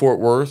to Fort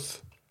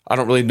Worth. I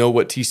don't really know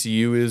what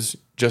TCU is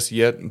just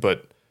yet,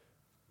 but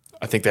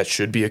I think that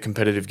should be a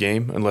competitive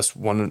game unless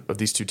one of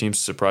these 2 teams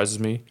surprises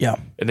me. Yeah.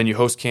 And then you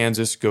host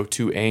Kansas, go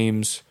to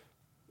Ames,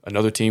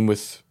 another team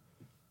with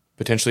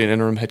potentially an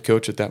interim head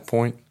coach at that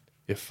point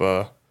if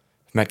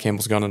Matt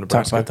Campbell's gone to Talk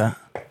Nebraska. about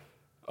that.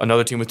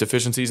 Another team with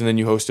deficiencies, and then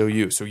you host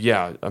OU. So,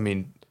 yeah, I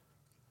mean,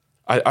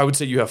 I would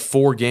say you have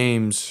 4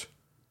 games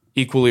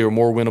equally or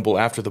more winnable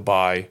after the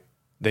bye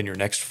than your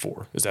next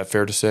 4. Is that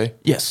fair to say?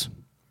 Yes.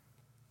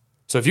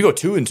 So if you go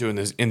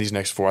 2-2 in these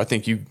next 4, I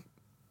think you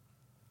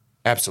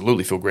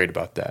absolutely feel great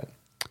about that.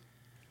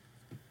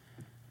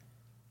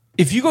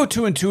 If you go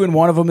 2-2 and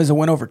one of them is a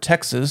win over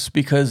Texas,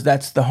 because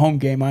that's the home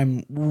game,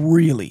 I'm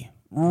really,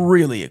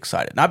 really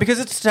excited. Not because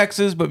it's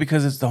Texas, but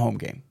because it's the home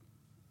game.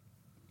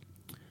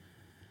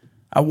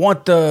 I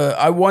want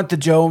the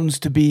Jones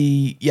to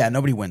be,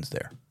 nobody wins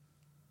there.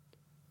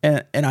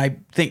 And I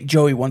think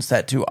Joey wants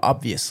that too,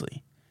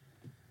 obviously.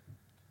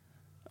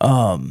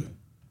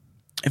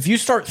 If you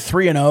start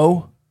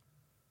 3-0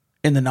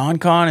 in the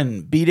non-con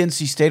and beat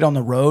NC State on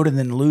the road and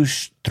then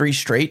lose 3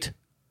 straight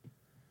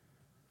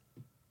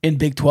in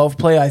Big 12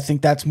 play, I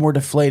think that's more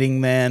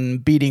deflating than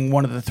beating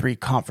one of the 3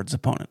 conference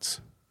opponents.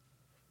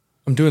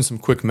 I'm doing some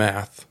quick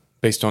math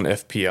based on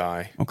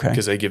FPI. Okay.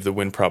 Because they give the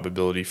win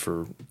probability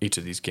for each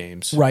of these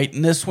games. Right,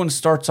 and this one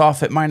starts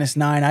off at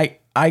 -9.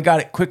 I got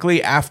it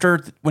quickly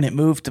after when it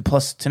moved to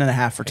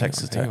 +10.5 for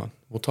Texas Tech. Hang on.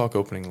 We'll talk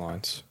opening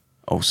lines.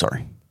 Oh,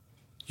 sorry.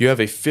 You have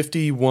a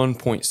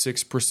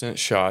 51.6%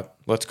 shot,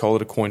 let's call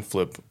it a coin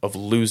flip, of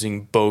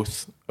losing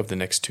both of the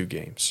next 2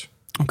 games.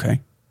 Okay.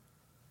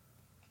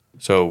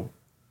 So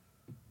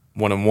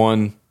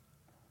 1-1,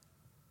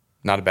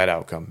 not a bad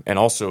outcome, and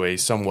also a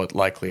somewhat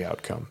likely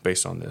outcome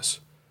based on this.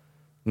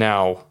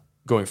 Now,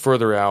 going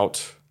further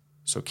out,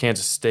 so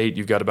Kansas State,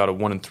 you've got about a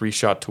 1-3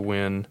 shot to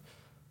win.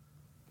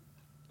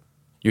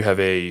 You have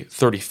a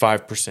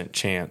 35%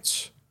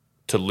 chance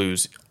to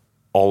lose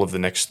all of the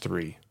next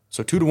 3.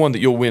 So 2-1 that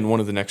you'll win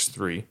one of the next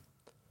 3.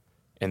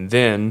 And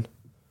then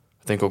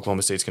I think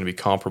Oklahoma State's going to be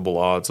comparable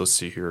odds. Let's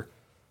see here.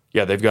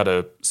 Yeah, they've got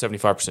a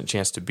 75%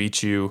 chance to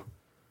beat you.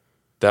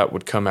 That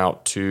would come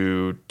out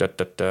to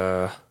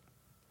a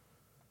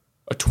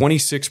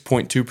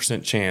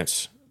 26.2%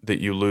 chance that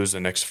you lose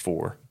the next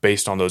 4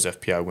 based on those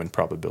FPI win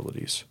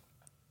probabilities.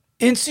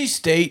 NC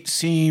State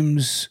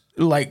seems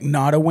like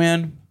not a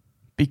win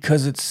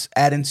because it's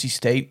at NC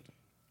State.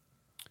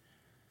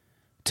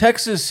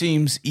 Texas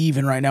seems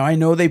even right now. I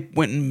know they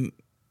went and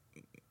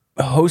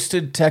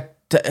hosted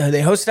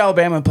they hosted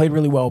Alabama and played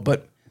really well,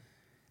 but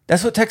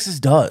that's what Texas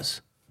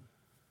does.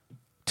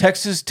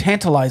 Texas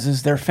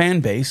tantalizes their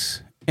fan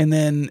base and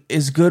then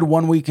is good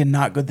one week and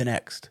not good the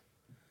next.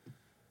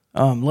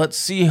 Let's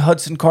see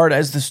Hudson Card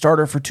as the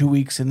starter for 2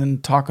 weeks and then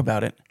talk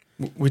about it.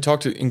 We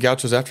talked in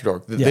Gauchos After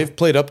Dark. They've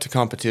played up to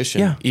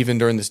competition even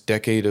during this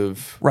decade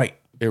of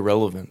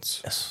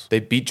irrelevance. Yes. They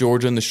beat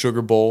Georgia in the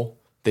Sugar Bowl.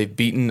 They've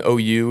beaten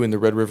OU in the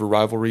Red River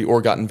rivalry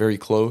or gotten very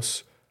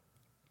close.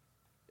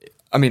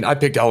 I mean, I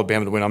picked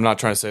Alabama to win. I'm not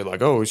trying to say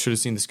like, oh, we should have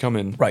seen this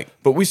coming. Right.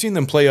 But we've seen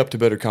them play up to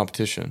better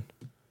competition.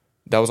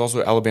 That was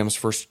also Alabama's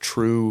first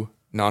true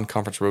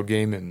non-conference road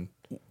game in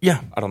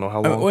I don't know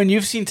how long. When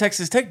you've seen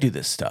Texas Tech do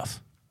this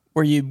stuff,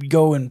 where you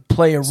go and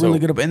play a really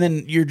good, and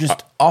then you're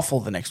just awful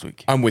the next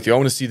week. I'm with you. I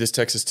want to see this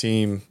Texas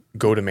team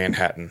go to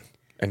Manhattan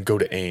and go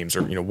to Ames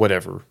or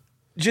whatever.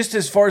 Just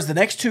as far as the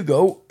next 2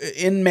 go,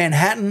 in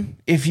Manhattan,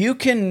 if you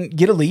can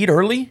get a lead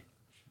early,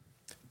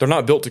 they're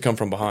not built to come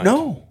from behind.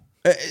 No.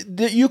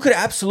 You could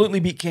absolutely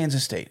beat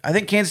Kansas State. I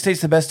think Kansas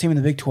State's the best team in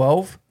the Big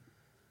 12.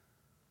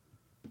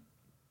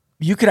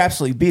 You could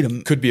absolutely beat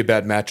them. Could be a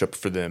bad matchup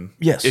for them.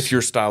 Yes. If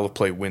your style of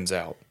play wins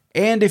out.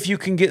 And if you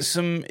can get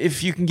some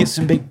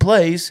big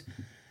plays.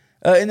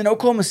 And then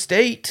Oklahoma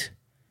State,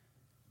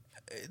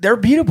 they're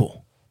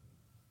beatable.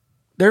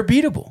 They're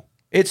beatable.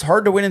 It's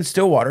hard to win in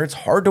Stillwater. It's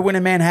hard to win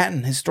in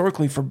Manhattan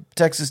historically for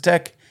Texas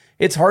Tech.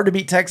 It's hard to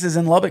beat Texas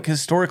in Lubbock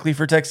historically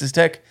for Texas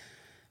Tech.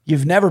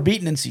 You've never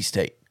beaten NC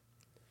State.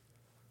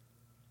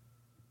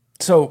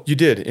 So you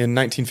did in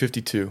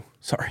 1952.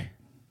 Sorry.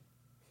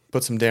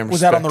 Put some damn respect.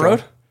 Was that on the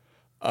road?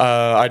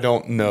 I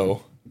don't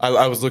know.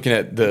 I was looking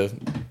at the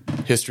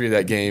history of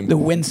that game. The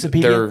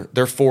Wikipedia.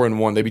 They're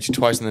 4-1. They beat you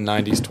twice in the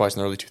 90s, twice in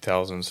the early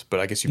 2000s, but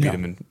I guess you beat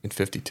them in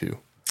 52.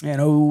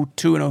 And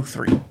 02 and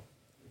 03.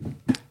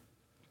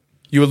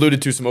 You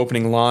alluded to some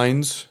opening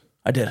lines.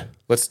 I did.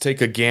 Let's take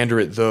a gander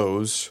at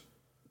those.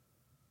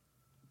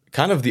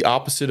 Kind of the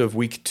opposite of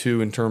week 2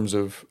 in terms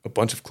of a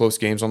bunch of close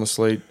games on the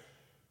slate.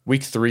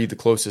 Week 3, the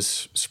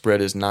closest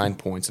spread is 9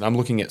 points. And I'm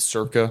looking at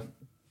Circa,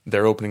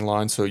 their opening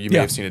line, so you may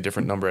have seen a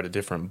different number at a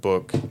different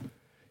book.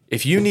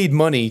 If you need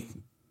money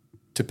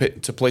to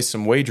place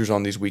some wagers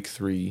on these week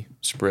 3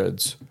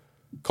 spreads,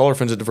 call our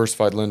friends at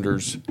Diversified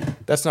Lenders.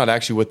 That's not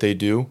actually what they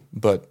do,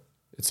 but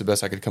it's the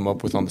best I could come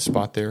up with on the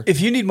spot there.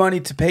 If you need money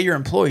to pay your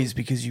employees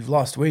because you've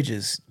lost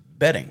wages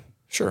betting.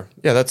 Sure.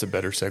 Yeah, that's a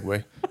better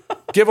segue.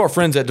 Give our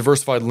friends at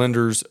Diversified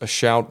Lenders a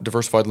shout,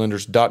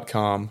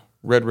 diversifiedlenders.com,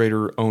 Red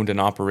Raider owned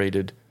and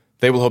operated.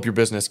 They will help your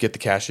business get the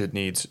cash it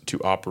needs to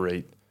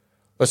operate.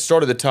 Let's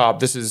start at the top.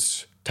 This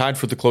is tied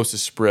for the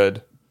closest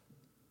spread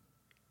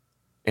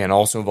and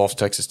also involves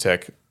Texas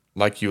Tech,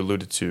 like you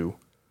alluded to.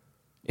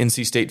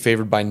 NC State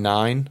favored by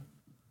 9.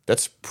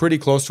 That's pretty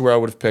close to where I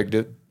would have pegged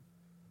it.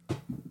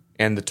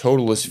 And the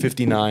total is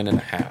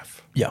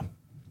 59.5. Yeah.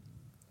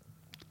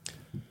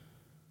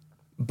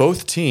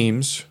 Both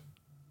teams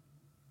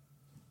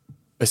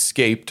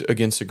escaped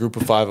against a group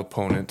of 5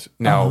 opponent.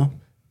 Now,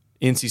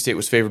 NC State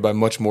was favored by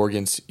much more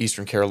against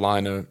Eastern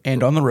Carolina.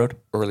 And on the road.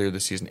 Earlier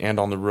this season and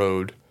on the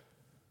road.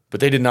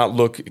 But they did not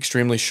look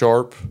extremely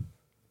sharp.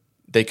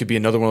 They could be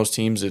another one of those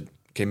teams that,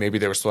 maybe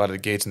they were still out of the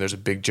gates and there's a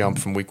big jump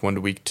from week 1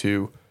 to week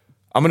 2.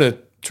 I'm going to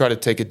try to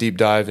take a deep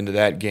dive into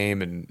that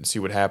game and see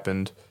what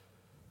happened.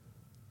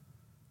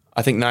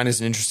 I think 9 is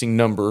an interesting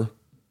number.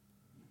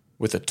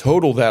 With a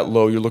total that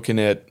low, you're looking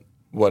at,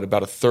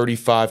 about a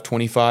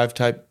 35-25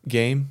 type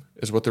game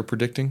is what they're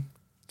predicting?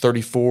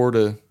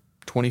 34-24,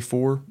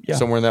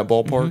 somewhere in that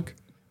ballpark. Mm-hmm.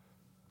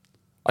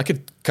 I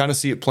could kind of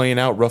see it playing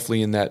out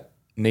roughly in that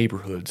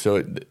neighborhood.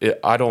 So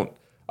I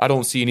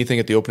don't see anything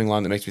at the opening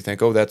line that makes me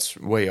think, oh, that's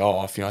way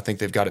off. I think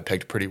they've got it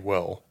pegged pretty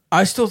well.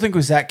 I still think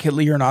with Zach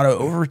Kittley, you're not an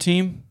over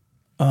team.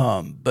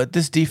 But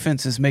this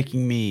defense is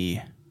making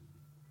me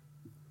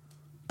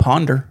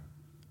ponder.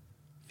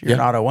 If you're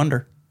not a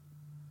wonder.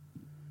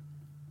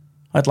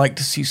 I'd like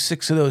to see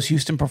 6 of those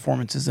Houston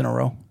performances in a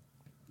row.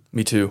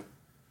 Me too.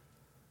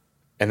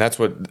 And that's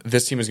what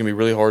this team is going to be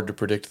really hard to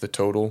predict the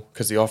total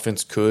because the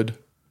offense could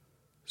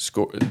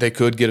score. They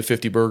could get a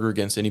 50 burger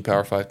against any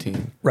Power 5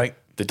 team. Right.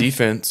 The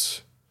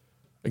defense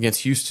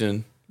against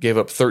Houston gave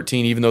up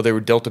 13, even though they were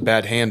dealt a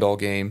bad hand all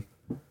game.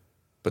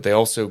 But they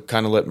also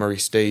kind of let Murray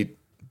State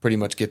pretty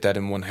much get that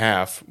in one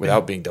half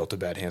without being dealt a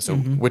bad hand. So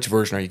which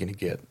version are you going to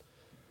get?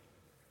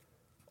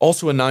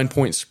 Also a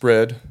 9-point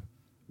spread.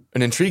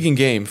 An intriguing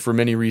game for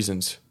many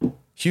reasons.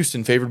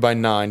 Houston favored by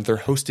 9. They're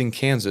hosting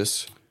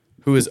Kansas,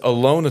 who is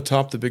alone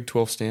atop the Big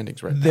 12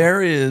 standings right now.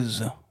 There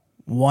is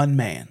one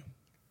man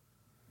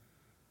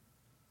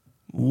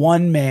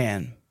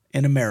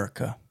in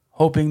America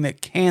hoping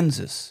that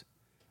Kansas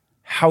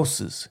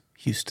houses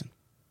Houston.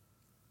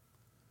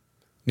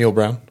 Neil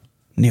Brown.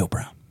 Neil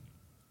Brown.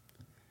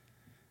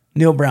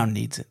 Neil Brown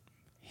needs it.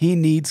 He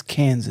needs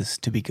Kansas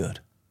to be good.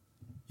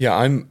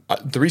 Yeah,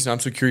 the reason I'm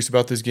so curious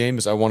about this game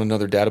is I want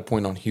another data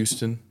point on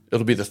Houston.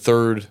 It'll be the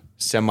third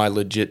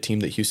semi-legit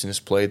team that Houston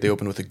has played. They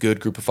opened with a good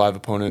Group of 5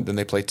 opponent, then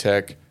they play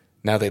Tech.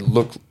 Now they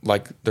look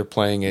like they're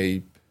playing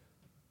a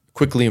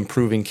quickly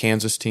improving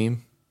Kansas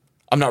team.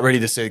 I'm not ready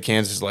to say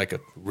Kansas is like a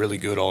really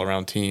good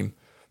all-around team,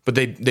 but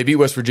they beat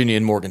West Virginia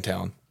in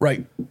Morgantown.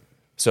 Right.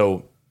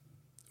 So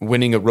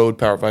winning a road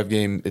Power 5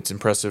 game, it's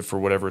impressive for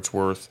whatever it's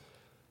worth.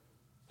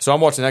 So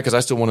I'm watching that because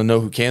I still want to know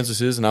who Kansas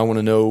is, and I want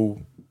to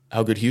know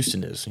how good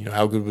Houston is. You know,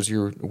 how good was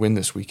your win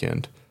this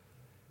weekend?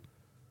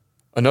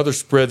 Another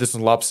spread that's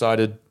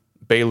lopsided.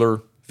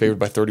 Baylor favored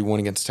by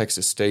 31 against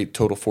Texas State,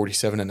 total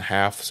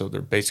 47.5. So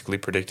they're basically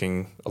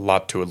predicting a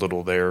lot to a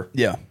little there.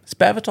 Yeah. Is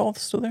Bavital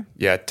still there?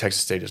 Yeah,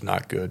 Texas State is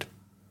not good.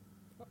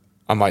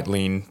 I might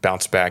lean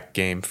bounce back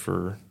game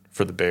for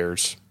the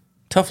Bears.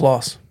 Tough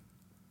loss.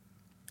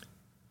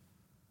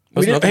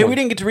 We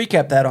didn't get to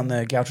recap that on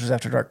the Gauchos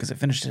After Dark because it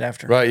finished it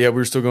after. Right, yeah, we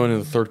were still going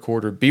into the third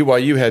quarter.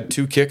 BYU had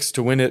 2 kicks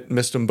to win it,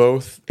 missed them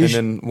both, and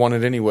then won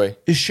it anyway.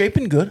 Is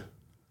Shapen good?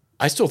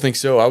 I still think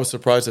so. I was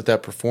surprised at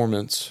that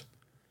performance.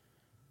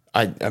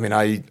 I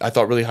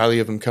thought really highly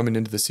of him coming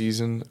into the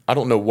season. I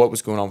don't know what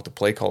was going on with the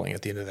play calling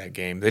at the end of that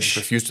game. They just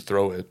refused to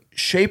throw it.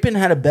 Shapen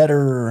had a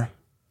better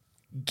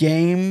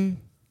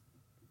game.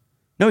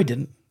 No, he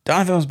didn't.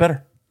 Donovan was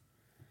better.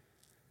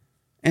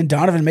 And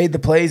Donovan made the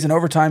plays in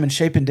overtime, and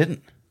Shapen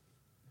didn't.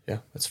 Yeah,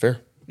 that's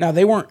fair. Now,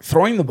 they weren't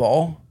throwing the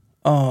ball.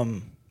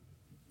 I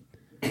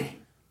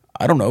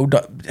don't know.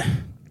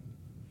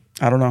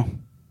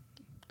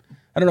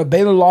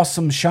 Baylor lost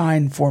some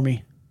shine for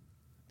me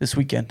this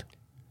weekend.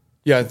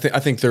 Yeah, I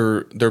think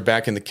they're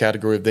back in the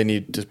category of they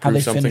need to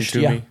prove something finished,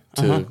 to yeah. me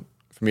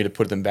for me to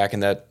put them back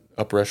in that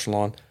upper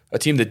echelon. A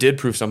team that did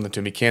prove something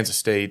to me, Kansas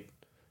State.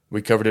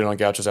 We covered it on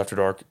Gauchos After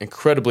Dark.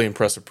 Incredibly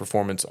impressive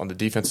performance on the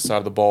defensive side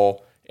of the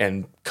ball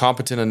and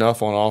competent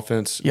enough on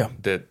offense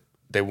that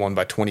they won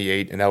by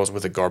 28, and that was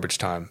with a garbage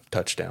time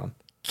touchdown.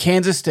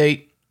 Kansas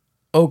State,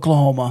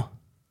 Oklahoma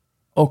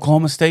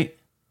State,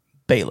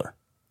 Baylor,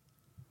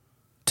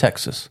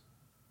 Texas.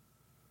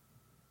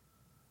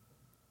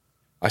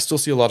 I still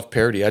see a lot of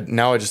parity.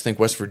 Now I just think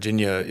West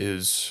Virginia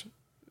is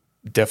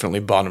definitely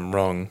bottom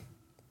rung.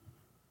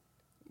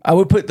 I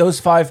would put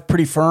those 5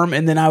 pretty firm,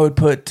 and then I would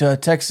put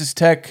Texas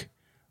Tech,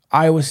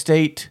 Iowa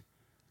State,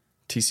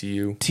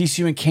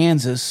 TCU, and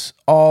Kansas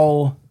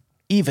all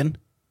even.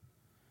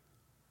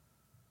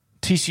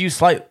 TCU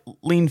slight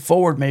lean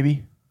forward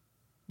maybe,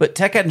 but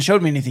Tech hadn't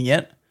showed me anything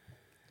yet.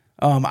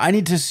 I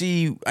need to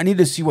see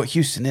what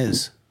Houston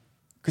is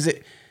because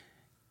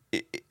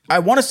I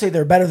want to say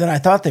they're better than I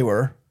thought they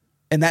were,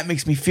 and that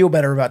makes me feel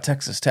better about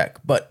Texas Tech.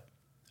 But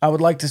I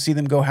would like to see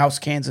them go house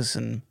Kansas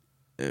and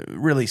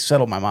really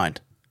settle my mind.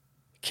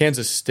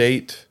 Kansas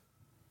State,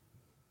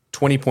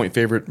 20-point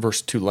favorite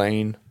versus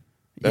Tulane.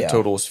 That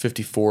total is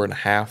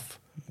 54.5.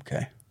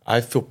 Okay, I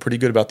feel pretty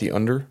good about the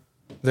under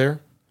there.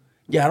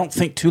 Yeah, I don't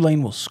think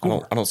Tulane will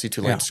score. I don't see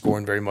Tulane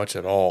scoring very much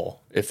at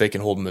all if they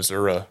can hold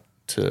Missouri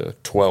to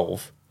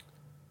 12.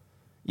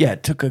 Yeah,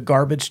 it took a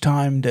garbage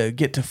time to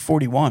get to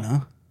 41, huh?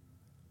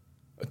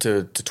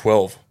 To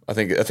 12. I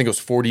think it was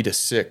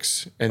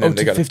 40-6, and then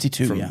they got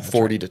 52 from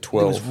 40 to It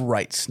 12. was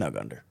right snug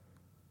under.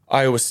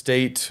 Iowa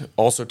State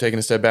also taking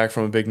a step back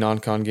from a big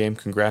non-con game.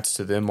 Congrats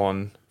to them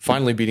on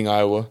finally beating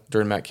Iowa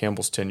during Matt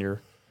Campbell's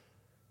tenure.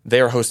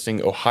 They are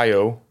hosting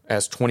Ohio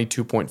as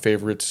 22-point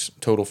favorites,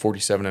 total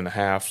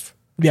 47.5.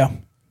 Yeah.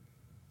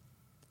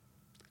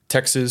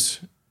 Texas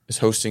is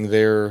hosting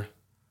their...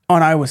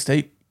 On Iowa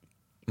State.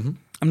 Mm-hmm.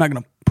 I'm not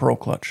going to pearl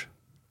clutch.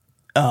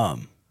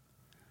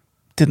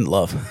 Didn't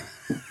love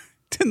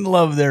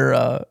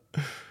their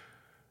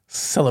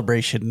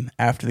celebration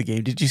after the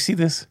game. Did you see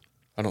this?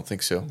 I don't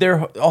think so.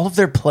 All of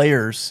their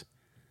players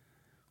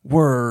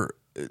were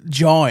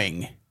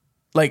jawing,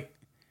 like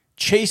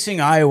chasing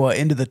Iowa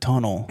into the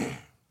tunnel,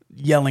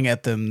 yelling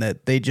at them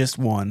that they just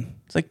won.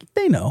 It's like,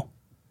 they know.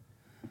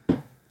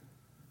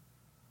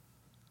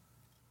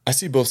 I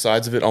see both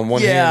sides of it. On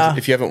one hand,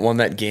 if you haven't won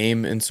that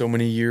game in so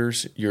many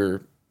years,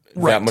 you're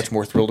that much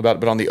more thrilled about it.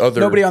 But on the other...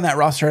 Nobody on that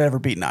roster had ever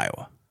beaten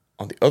Iowa.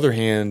 On the other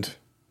hand,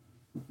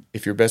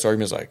 if your best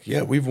argument is like,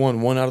 yeah, we've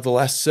won 1 out of the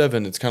last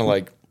 7, it's kind of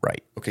like,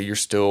 right? Okay, you're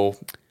still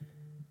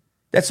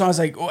That's why I was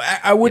like,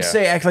 I would Yeah.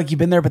 say act like you've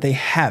been there, but they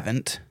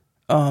haven't.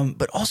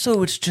 But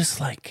also, it's just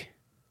like,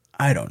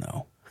 I don't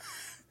know.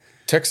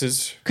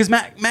 Texas, Because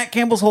Matt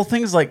Campbell's whole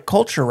thing is like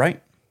culture,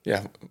 right?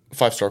 yeah,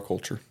 5-star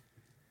culture.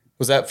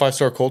 Was that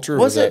 5-star culture? Or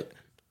Was it? That,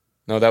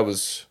 no, that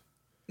was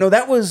No,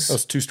 that was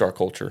 2-star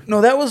culture.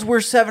 no, that was we're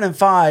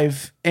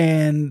 7-5,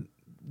 and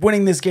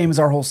winning this game is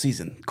our whole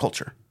season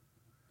culture.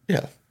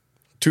 Yeah,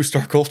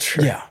 2-star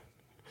culture. Yeah.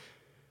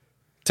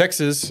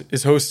 Texas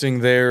is hosting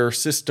their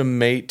system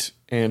mate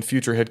and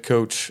future head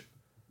coach,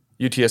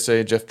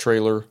 UTSA, Jeff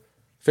Traylor.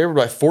 Favored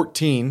by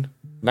 14.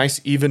 Nice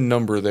even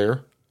number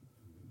there.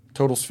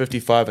 Totals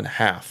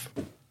 55.5.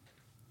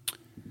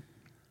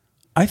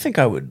 I think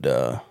I would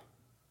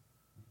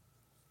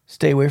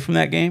stay away from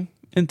that game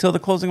until the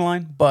closing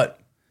line, but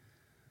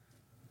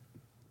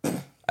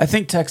I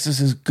think Texas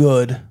is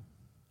good.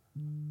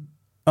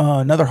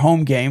 Another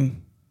home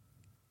game.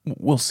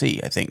 We'll see,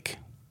 I think.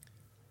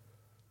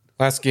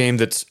 Last game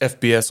that's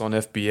FBS on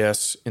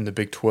FBS in the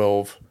Big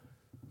 12.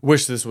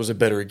 Wish this was a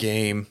better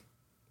game.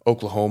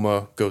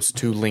 Oklahoma goes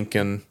to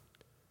Lincoln.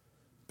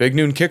 Big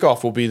noon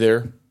kickoff will be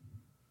there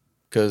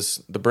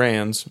because the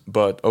Brands,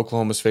 but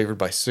Oklahoma's favored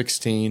by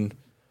 16.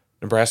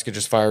 Nebraska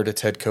just fired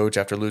its head coach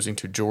after losing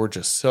to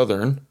Georgia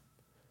Southern.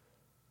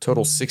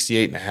 Total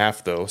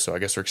 68.5 though, so I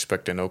guess they're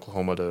expecting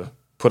Oklahoma to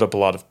put up a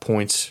lot of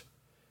points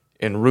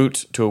en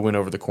route to a win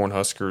over the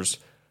Cornhuskers.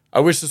 I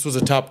wish this was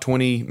a top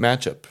 20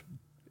 matchup.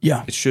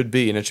 Yeah. It should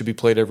be, and it should be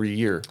played every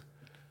year.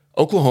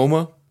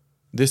 Oklahoma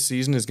this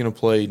season is going to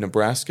play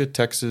Nebraska,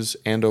 Texas,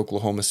 and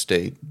Oklahoma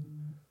State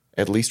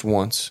at least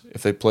once.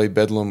 If they play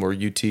Bedlam or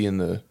UT in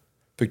the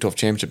Big 12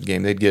 championship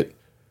game, they'd get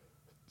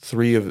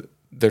 3 of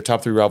their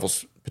top 3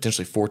 rivals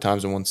potentially 4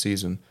 times in one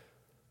season.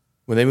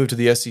 When they move to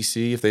the SEC,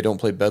 if they don't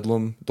play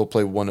Bedlam, they'll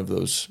play one of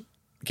those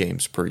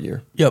games per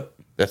year. Yep.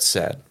 That's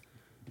sad.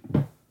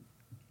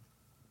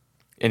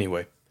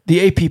 Anyway,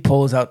 The AP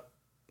poll is out.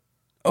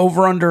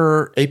 Over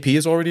under, AP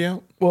is already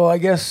out? well, I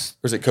guess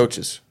Or is it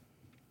coaches?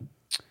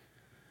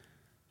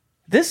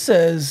 this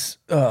says,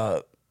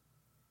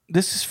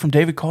 this is from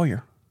David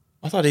Collier.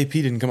 I thought AP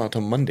didn't come out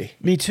till Monday.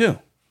 Me too.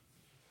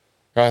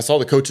 I saw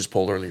the coaches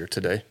poll earlier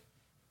today.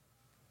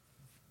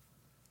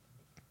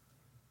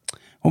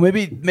 Well,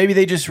 maybe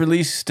they just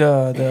released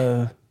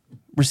the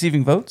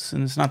receiving votes,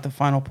 and it's not the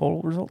final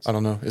poll results. I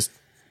don't know.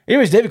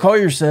 Anyways, David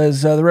Collier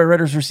says the Red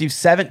Raiders received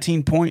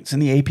 17 points in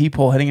the AP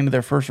poll heading into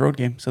their first road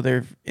game. So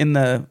they're in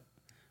the...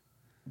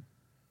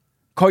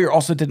 Collier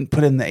also didn't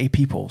put in the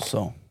AP poll,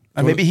 so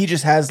maybe he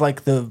just has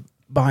like the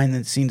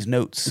behind-the-scenes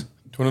notes. Do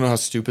you want to know how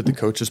stupid the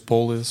coaches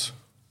poll is?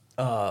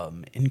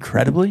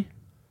 Incredibly?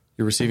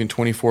 You're receiving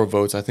 24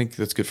 votes. I think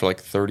that's good for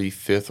like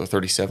 35th or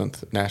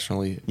 37th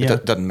nationally. Yeah.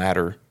 It doesn't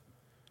matter.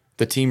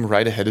 The team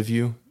right ahead of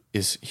you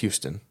is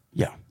Houston.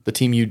 Yeah. The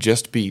team you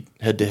just beat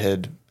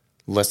head-to-head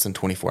less than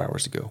 24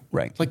 hours ago.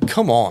 Right. Like,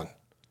 come on.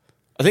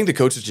 I think the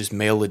coaches just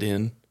mail it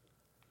in.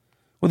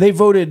 Well, they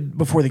voted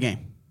before the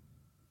game.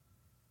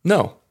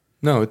 No,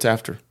 it's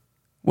after.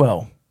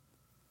 Well,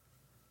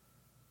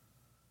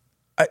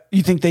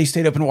 you think they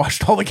stayed up and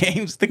watched all the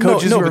games? The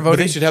coaches who were but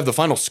voting? they should have the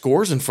final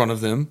scores in front of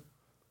them.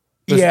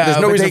 Yeah, There's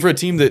no but reason they- for a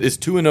team that is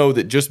 2-0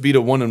 that just beat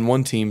a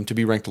 1-1 team to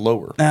be ranked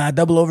lower.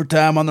 Double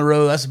overtime on the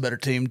road. That's a better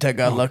team. Tech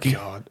got lucky.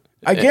 God.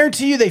 I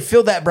guarantee you they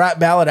filled that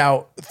ballot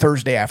out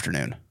Thursday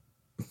afternoon.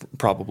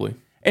 Probably.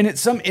 And it's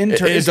some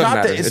intern. It it's doesn't not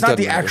matter. the, it's It not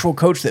doesn't the matter. actual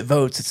coach that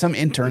votes. It's some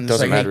intern. It that's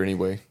doesn't like, matter hey,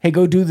 anyway. Hey,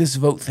 go do this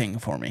vote thing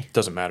for me.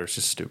 Doesn't matter. It's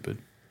just stupid.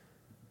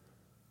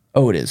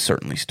 Oh, it is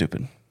certainly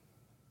stupid.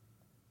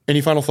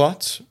 Any final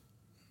thoughts?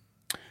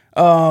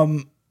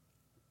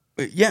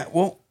 Yeah,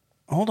 well,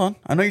 hold on.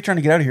 I know you're trying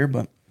to get out of here,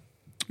 but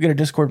we got a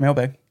Discord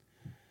mailbag.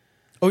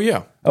 Oh,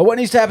 yeah. What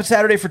needs to happen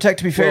Saturday for Tech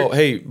to be fair? Well,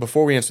 hey,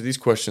 before we answer these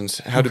questions,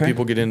 how do Okay.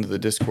 people get into the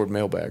Discord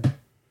mailbag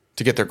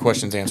to get their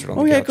questions answered on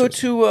Oh, the yeah,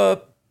 couches? go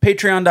to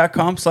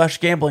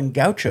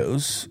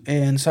patreon.com/gamblinggauchos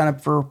and sign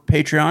up for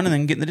Patreon and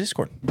then get in the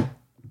Discord.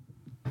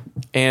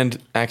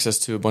 And access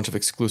to a bunch of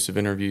exclusive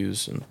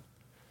interviews and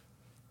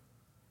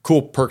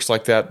cool perks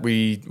like that.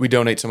 We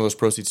donate some of those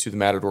proceeds to the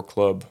Matador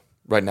Club.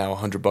 Right now,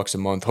 $100 a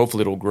month.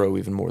 Hopefully, it'll grow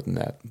even more than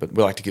that. But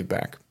we like to give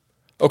back.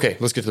 Okay,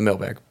 let's get to the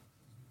mailbag.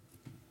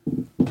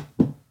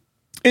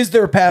 Is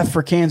there a path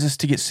for Kansas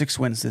to get 6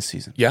 wins this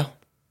season? Yeah,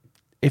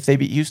 If they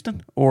beat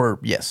Houston? Or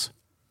yes?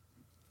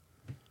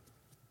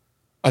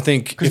 I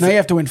think Because now you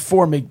have to win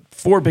four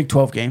Big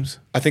 12 games.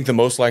 I think the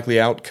most likely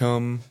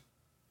outcome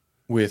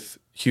with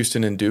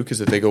Houston and Duke is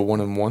that they go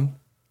 1-1,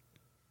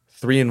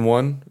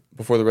 3-1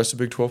 before the rest of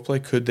Big 12 play.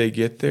 Could they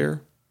get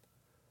there?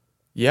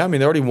 Yeah, I mean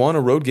they already won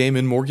a road game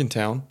in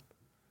Morgantown.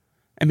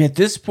 I mean, at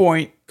this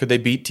point, Could they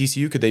beat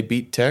TCU? Could they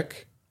beat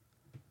Tech?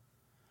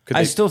 Could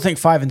I they, still think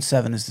 5 and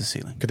 7 is the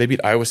ceiling. could they beat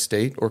Iowa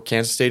State or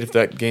Kansas State if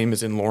that game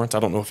is in Lawrence? I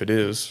don't know if it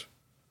is.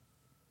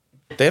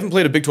 They haven't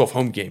played a Big 12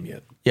 home game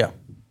yet. Yeah.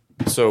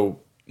 So,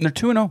 And they're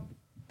 2-0.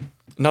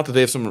 not that they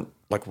have some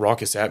like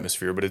raucous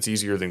atmosphere, but it's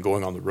easier than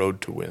going on the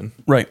road to win.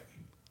 Right.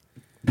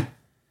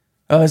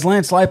 Is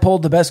Lance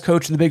Leipold the best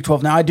coach in the Big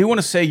 12? Now, I do want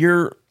to say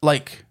your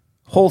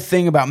whole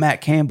thing about Matt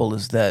Campbell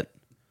is that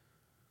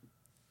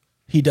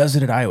He does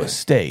it at Iowa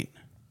State.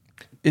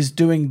 Is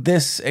doing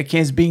this at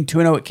Kansas, being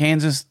 2-0 at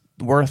Kansas,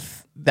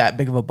 worth that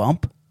big of a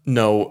bump?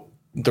 No.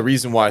 The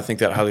reason why I think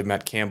that highly of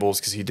Matt Campbell is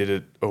because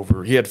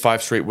he had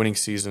 5 straight winning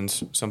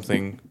seasons,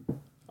 something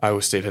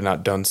Iowa State had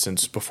not done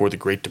since before the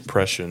Great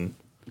Depression.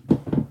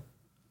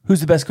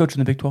 Who's the best coach in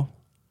the Big 12?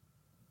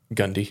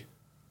 Gundy.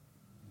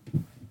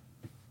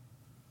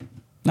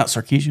 Not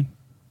Sarkisian.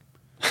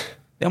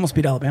 They almost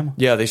beat Alabama.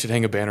 Yeah, they should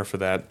hang a banner for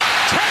that.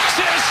 Texas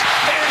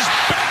is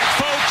back,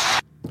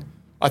 folks.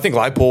 I think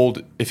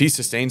Leipold, if he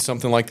sustains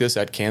something like this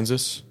at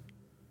Kansas,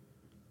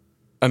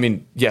 I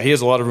mean, yeah, he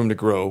has a lot of room to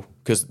grow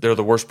because they're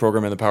the worst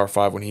program in the Power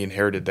 5 when he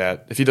inherited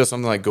that. If he does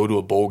something like go to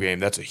a bowl game,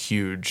 that's a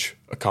huge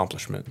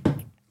accomplishment.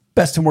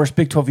 Best and worst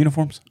Big 12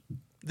 uniforms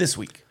this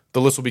week.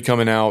 The list will be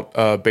coming out.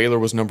 Baylor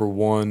was number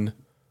 1.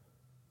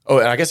 Oh,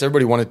 and I guess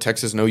everybody wanted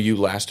Texas and OU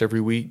last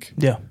every week.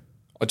 Yeah.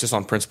 Just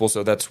on principle,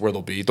 so that's where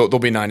they'll be. They'll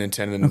be 9 and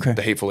 10, and Okay.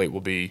 the Hateful Eight will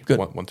be Good.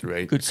 1 through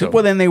 8. Good. So,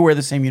 Well, then they wear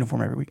the same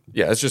uniform every week.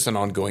 yeah, it's just an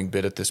ongoing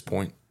bit at this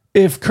point.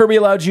 If Kirby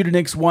allowed you to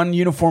nix one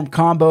uniform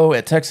combo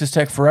at Texas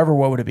Tech forever,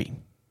 what would it be?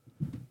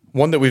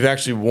 One that we've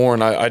actually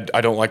worn, I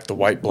don't like the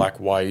white, black,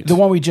 white. The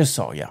one we just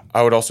saw, yeah.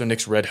 I would also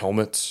nix red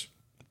helmets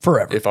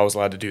Forever. if I was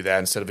allowed to do that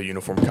instead of a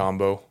uniform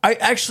combo. I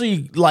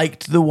actually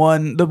liked the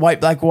white,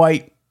 black,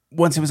 white.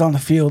 Once it was on the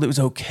field, it was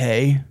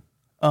okay.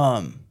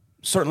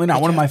 Certainly not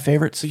one of my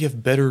favorites. So you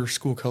have better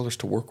school colors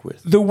to work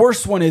with. The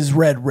worst one is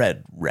red,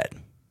 red, red.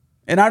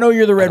 And I know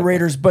you're the Red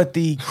Raiders, but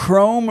the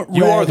chrome red.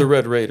 You are the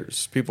Red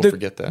Raiders. People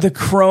forget that. The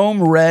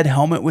chrome red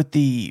helmet with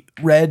the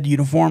red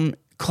uniform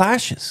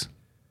clashes.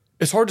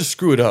 It's hard to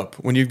screw it up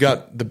when you've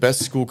got the best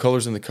school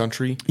colors in the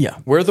country. Yeah.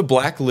 Wear the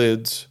black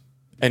lids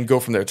and go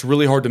from there. It's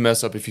really hard to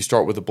mess up if you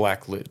start with a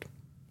black lid.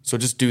 So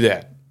just do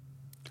that.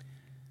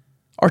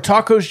 Are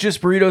tacos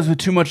just burritos with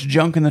too much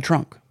junk in the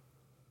trunk?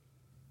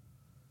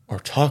 Are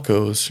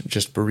tacos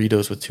just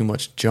burritos with too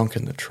much junk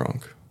in the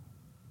trunk?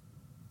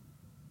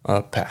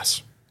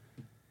 Pass.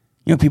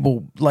 You know,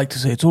 people like to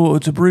say it's a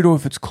burrito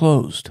if it's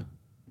closed.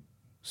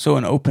 So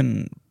an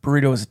open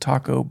burrito is a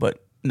taco,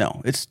 but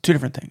no, it's two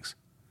different things.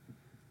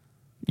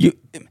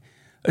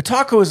 A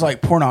taco is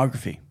like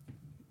pornography.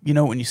 You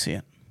know when you see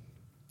it.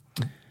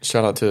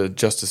 Shout out to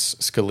Justice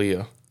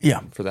Scalia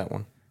Yeah. for that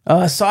one.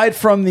 Aside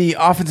from the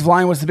offensive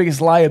line, what's the biggest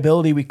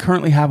liability we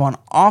currently have on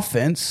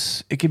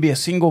offense? It could be a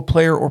single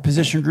player or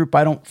position group.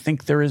 I don't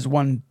think there is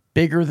one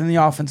bigger than the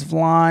offensive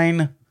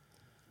line.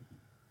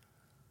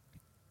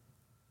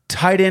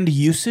 Tight end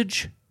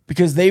usage,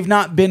 because they've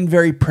not been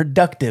very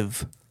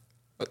productive.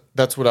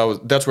 That's where I was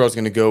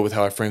going to go with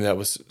how I framed that.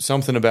 Was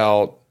something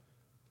about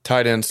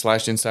tight end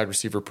 / inside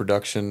receiver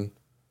production.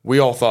 We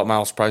all thought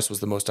Miles Price was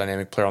the most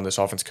dynamic player on this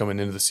offense coming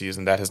into the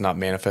season. That has not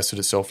manifested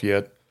itself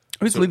yet.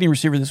 Who's the leading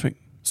receiver this week?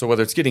 So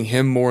whether it's getting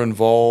him more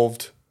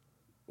involved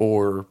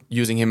or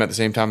using him at the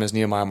same time as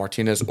Nehemiah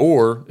Martinez,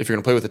 or if you're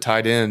going to play with a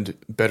tight end,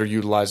 better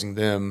utilizing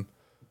them,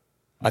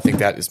 I think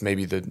that is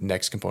maybe the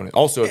next component.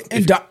 Also,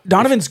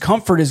 Donovan's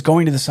comfort is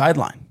going to the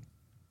sideline.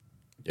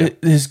 Yeah.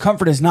 His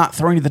comfort is not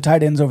throwing to the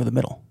tight ends over the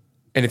middle.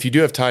 and if you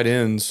do have tight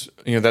ends,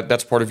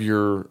 that's part of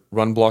your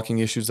run blocking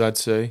issues, I'd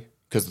say,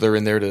 because they're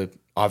in there to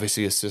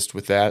obviously assist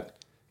with that.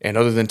 And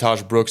other than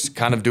Taj Brooks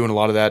kind of doing a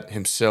lot of that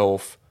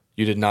himself,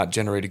 you did not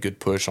generate a good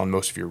push on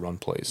most of your run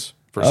plays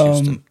for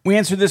Houston. We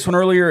answered this one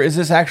earlier. Is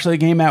this actually a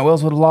game Matt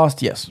Wells would have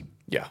lost? Yes.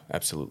 Yeah,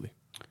 absolutely.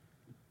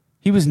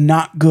 He was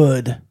not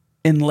good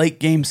in late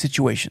game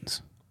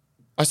situations.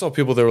 I saw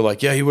people that were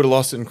like, yeah, he would have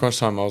lost it in crunch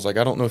time. I was like,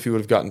 I don't know if he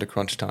would have gotten to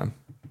crunch time.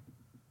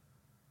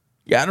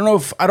 Yeah, I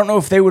don't know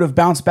if they would have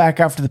bounced back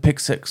after the pick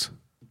six.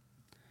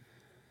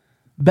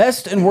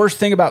 Best and worst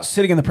thing about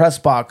sitting in the press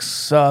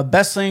box.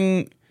 Best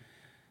thing,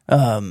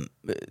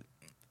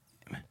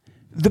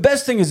 the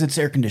best thing is it's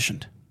air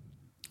conditioned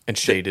And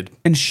shaded.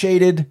 and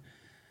shaded.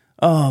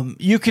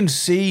 You can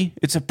see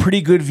it's a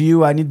pretty good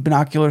view. I need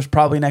binoculars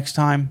probably next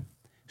time.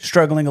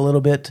 Struggling a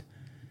little bit.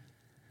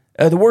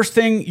 The worst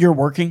thing, you're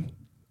working,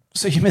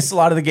 so you miss a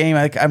lot of the game.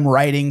 I'm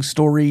writing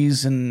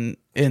stories and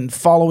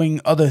following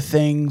other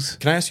things.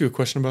 Can I ask you a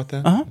question about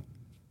that? Uh-huh.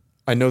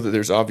 I know that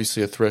there's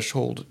obviously a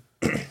threshold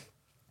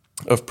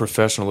of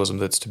professionalism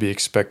that's to be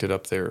expected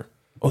up there.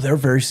 Oh, they're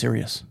very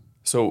serious.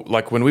 So,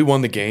 like, when we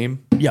won the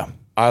game, Yeah.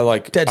 I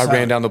Dead ran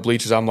silent. down the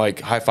bleachers. I'm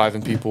like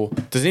high-fiving people.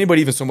 Does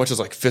anybody even so much as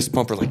like fist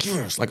pump or like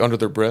yes, like under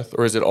their breath,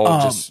 or is it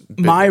all just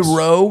My business?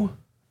 row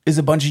is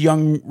a bunch of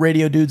young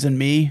radio dudes and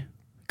me,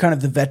 kind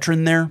of the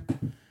veteran there.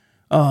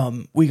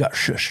 We got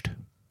shushed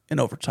in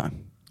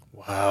overtime.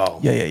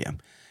 Wow. Yeah.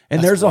 And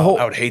That's there's a wild. whole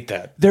I would hate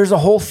that. there's a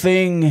whole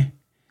thing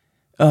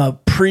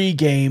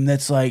pre-game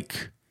that's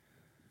like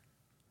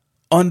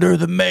under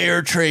the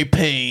mayor Trey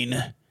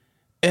Payne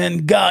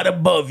and God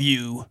above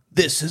you,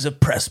 this is a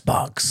press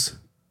box.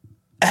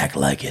 Act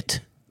like it.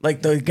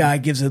 Like the guy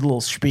gives a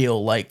little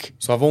spiel like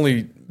So I've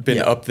only been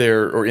Yeah. up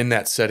there or in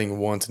that setting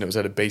once, and it was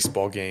at a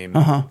baseball game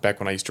back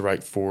when I used to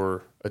write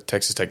for a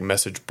Texas Tech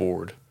message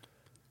board.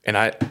 And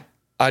I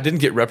didn't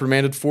get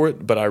reprimanded for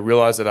it, but I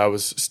realized that I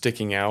was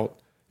sticking out.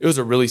 It was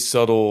a really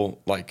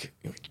subtle, like,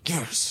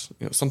 yes,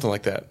 something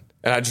like that.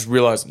 And I just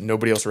realized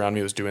nobody else around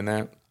me was doing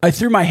that. I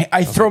throw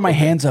my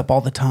hands up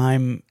all the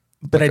time,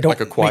 but I don't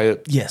like a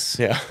quiet. Yes.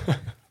 Yeah.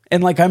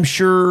 And like I'm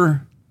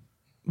sure,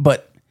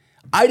 but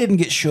I didn't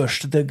get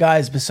shushed. The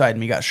guys beside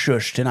me got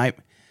shushed, and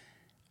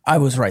I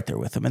was right there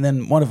with them. And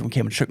then one of them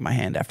came and shook my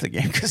hand after the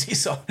game because he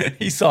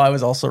saw I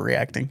was also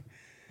reacting.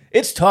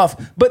 It's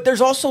tough, but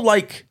there's also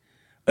like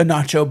a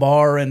nacho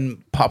bar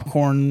and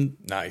popcorn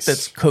Nice.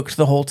 that's cooked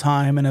the whole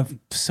time, and a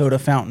soda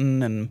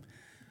fountain and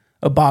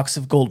a box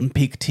of Golden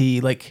Peak tea.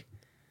 Like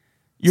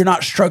you're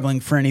not struggling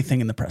for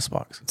anything in the press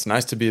box. It's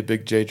nice to be a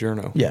big J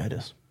Journo. Yeah, it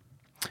is.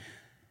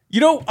 You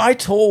know, I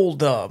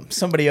told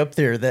somebody up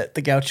there that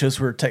the Gauchos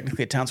were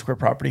technically a Town Square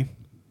property.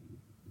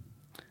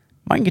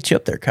 Might can get you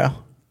up there,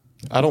 Kyle.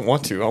 I don't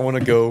want to. I want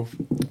to go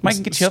Might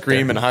can get you up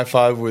scream there. and high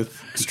five with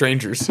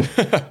strangers.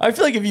 I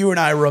feel like if you and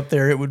I were up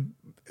there, it would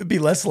be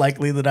less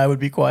likely that I would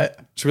be quiet.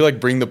 Should we like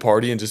bring the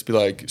party and just be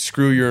like,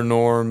 screw your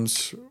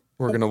norms.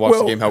 We're going to watch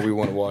the game how we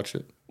want to watch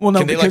it. Well, no,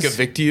 Can they like because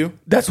evict you?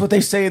 That's what they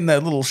say in the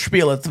little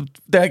spiel. It's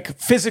like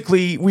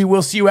physically, we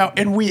will see you out,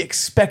 and we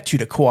expect you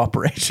to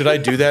cooperate. Should I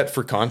do that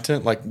for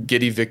content? Like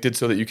get evicted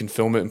so that you can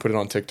film it and put it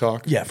on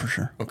TikTok? Yeah, for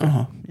sure. Okay.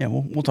 Yeah,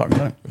 we'll talk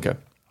about it. Okay.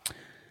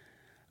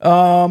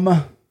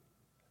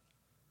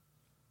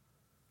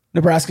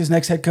 Nebraska's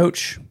next head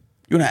coach.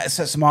 You want to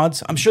set some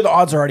odds? I'm sure the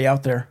odds are already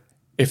out there.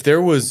 If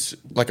there was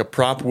like a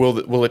prop,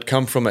 will it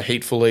come from a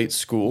Hateful Eight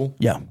school?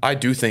 Yeah. I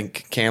do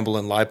think Campbell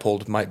and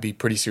Leipold might be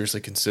pretty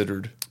seriously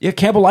considered. Yeah,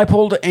 Campbell,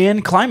 Leipold,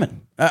 and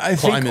Kleiman. I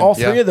think Kleiman, all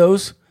three yeah. of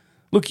those.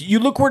 Look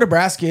where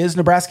Nebraska is.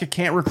 Nebraska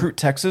can't recruit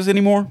Texas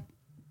anymore.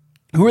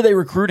 Who are they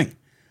recruiting?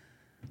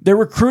 They're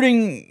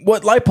recruiting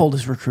what Leipold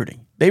is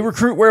recruiting. They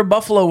recruit where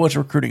Buffalo was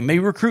recruiting. They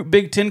recruit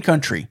Big Ten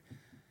country.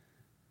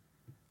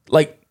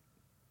 Like,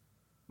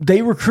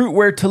 they recruit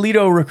where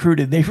Toledo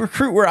recruited. They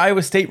recruit where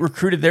Iowa State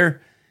recruited.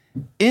 They're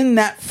in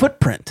that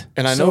footprint.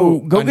 And I so know-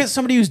 go I- get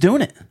somebody who's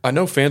doing it. I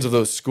know fans of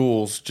those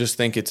schools just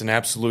think it's an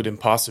absolute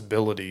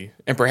impossibility,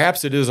 and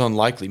perhaps it is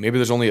unlikely. Maybe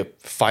there's only a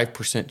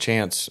 5%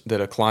 chance that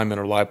a Kleiman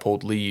or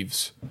Leipold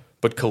leaves,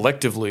 but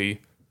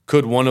collectively,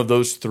 could one of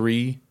those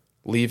three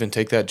leave and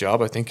take that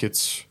job? I think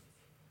it's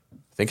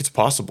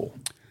possible.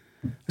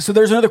 So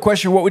there's another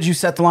question. What would you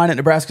set the line at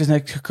Nebraska's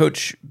next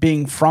coach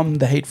being from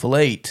the Hateful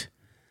Eight?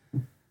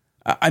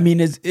 I mean,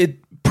 is it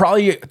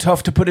probably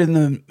tough to put in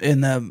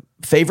the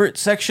favorite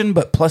section,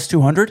 but plus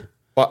 200?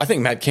 Well, I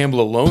think Matt Campbell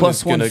alone Plus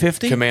is going to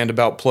 150? command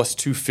about plus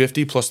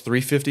 250, plus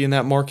 350 in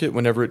that market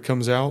whenever it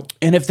comes out.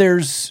 And if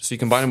there's So you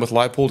combine them with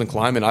Leipold and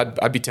Kleiman,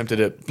 I'd be tempted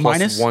at plus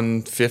Minus?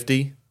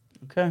 150.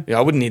 okay, Yeah,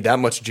 I wouldn't need that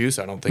much juice,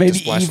 I don't think, maybe to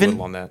splash a even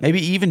little on that.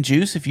 maybe even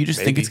juice if you just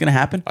think Maybe. it's going to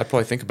happen. I'd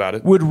probably think about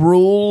it. Would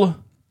Rule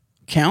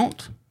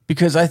count?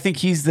 Because I think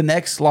he's the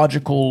next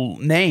logical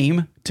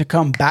name to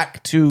come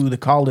back to the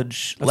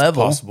college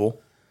level.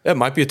 Possible. That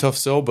might be a tough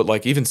sell, but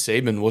like even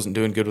Saban wasn't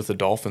doing good with the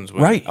Dolphins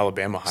when Right.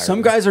 Alabama hired Some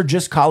him. guys are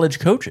just college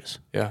coaches.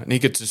 Yeah, and he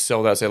could just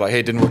sell that, say like, hey,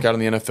 it didn't work out in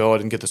the NFL. I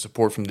didn't get the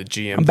support from the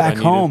GM. I'm that I back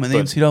needed, home in the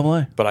but-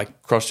 NCAA. But I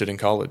crushed it in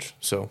college.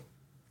 So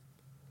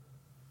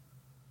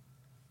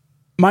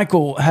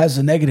Michael has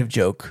a negative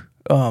joke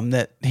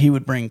that he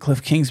would bring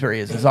Cliff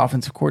Kingsbury as his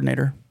offensive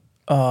coordinator.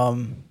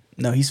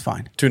 No, he's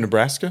fine. to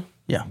Nebraska,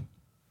 Yeah.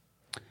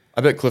 I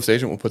bet Cliff's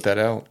agent will put that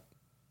out.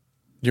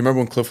 Do you remember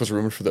when Cliff was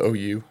rumored for the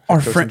OU head Our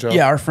coaching friend, job?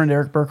 our friend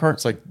Eric Burkhart.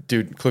 It's like,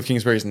 dude, Cliff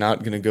Kingsbury's not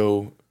going to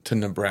go to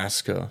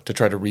Nebraska to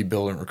try to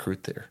rebuild and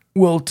recruit there.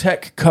 Will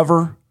Tech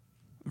cover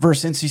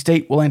versus NC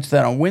State? We'll answer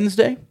that on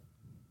Wednesday.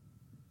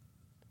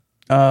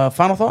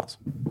 Final thoughts?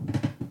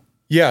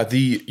 Yeah,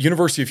 the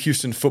University of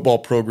Houston football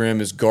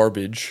program is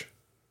garbage.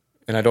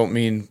 And I don't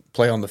mean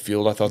play on the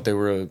field. I thought they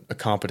were a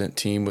competent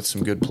team with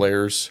some good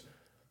players.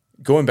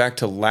 Going back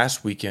to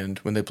last weekend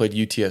when they played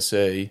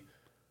UTSA,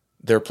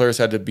 their players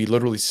had to be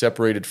literally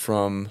separated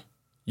from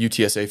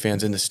UTSA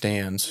fans in the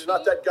stands. You're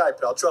not that guy,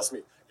 pal. Trust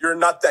me. You're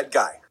not that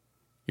guy.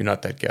 You're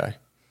not that guy.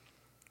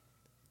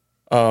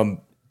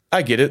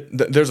 I get it.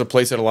 There's a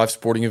place at a live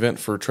sporting event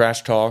for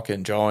trash talk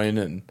and jawing,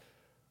 and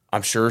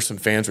I'm sure some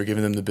fans were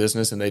giving them the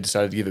business and they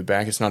decided to give it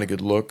back. It's not a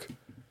good look.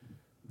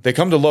 They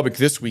come to Lubbock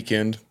this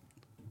weekend.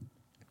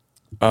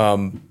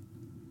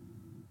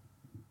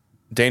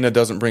 Dana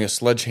doesn't bring a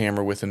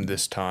sledgehammer with him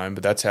this time,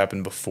 but that's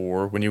happened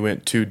before. When you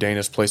went to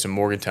Dana's place in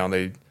Morgantown,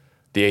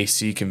 the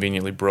AC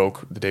conveniently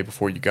broke the day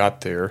before you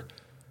got there.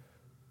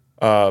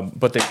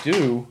 But they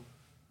do.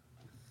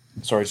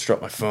 Sorry, I just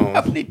dropped my phone.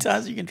 How many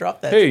times you can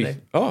drop that Hey, today?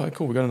 oh,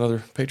 cool. We got another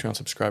Patreon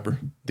subscriber.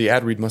 The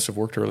ad read must have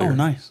worked earlier. Oh,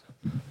 nice.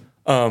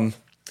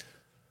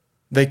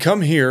 They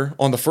come here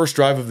on the first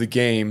drive of the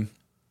game.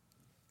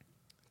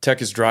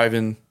 Tech is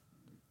driving.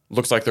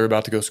 Looks like they're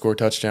about to go score a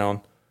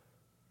touchdown.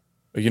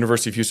 A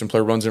University of Houston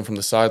player runs in from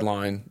the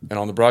sideline, and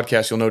on the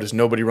broadcast, you'll notice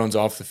nobody runs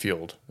off the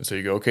field. And so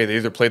you go, okay, they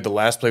either played the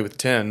last play with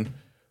 10,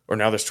 or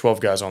now there's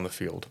 12 guys on the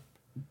field.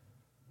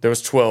 There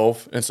was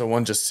 12, and so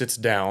one just sits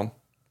down.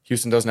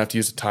 Houston doesn't have to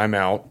use a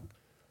timeout.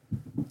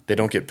 They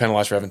don't get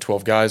penalized for having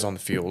 12 guys on the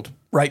field.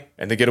 Right.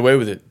 And they get away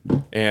with it.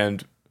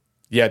 And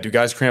yeah, do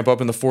guys cramp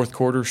up in the fourth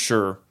quarter?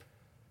 Sure.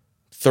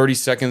 30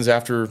 seconds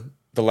after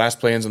the last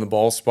play ends in the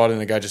ball spot and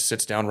the guy just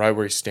sits down right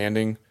where he's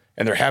standing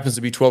and there happens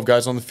to be 12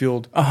 guys on the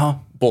field.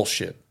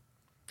 Bullshit.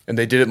 And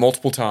they did it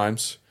multiple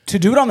times. To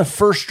do it on the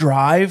first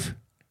drive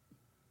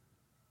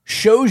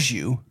shows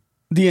you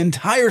the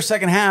entire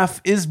second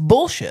half is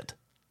bullshit.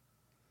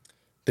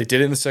 They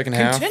did it in the second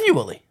half.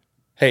 Continually.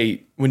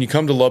 Hey, when you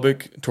come to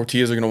Lubbock,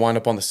 tortillas are going to wind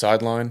up on the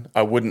sideline.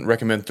 I wouldn't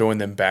recommend throwing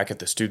them back at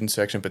the student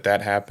section, but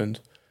that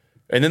happened.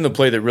 And then the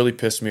play that really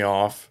pissed me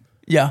off,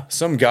 Yeah.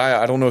 some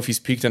guy, I don't know if he's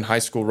peaked in high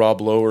school, Rob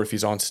Lowe, or if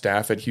he's on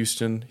staff at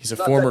Houston. He's a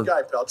Not former that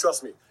guy, pal.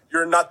 Trust me.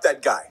 You're not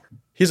that guy.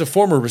 He's a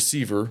former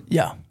receiver.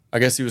 Yeah. I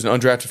guess he was an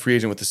undrafted free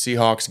agent with the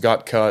Seahawks,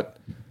 got cut.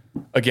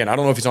 Again, I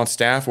don't know if he's on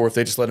staff or if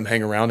they just let him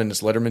hang around in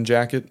his Letterman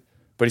jacket,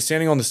 but he's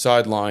standing on the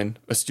sideline.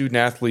 A student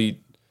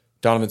athlete,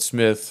 Donovan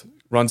Smith,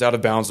 runs out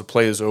of bounds. The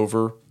play is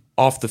over,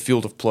 off the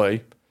field of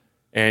play,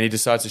 and he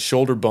decides to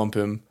shoulder bump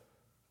him,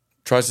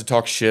 tries to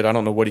talk shit. I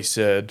don't know what he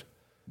said.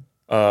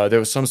 There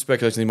was some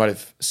speculation he might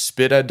have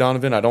spit at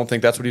Donovan. I don't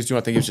think that's what he was doing.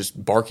 I think he was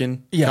just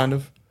barking, kind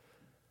of.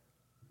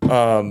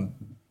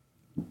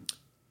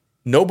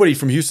 Nobody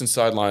from Houston's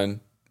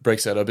sideline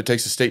breaks that up. It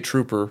takes a state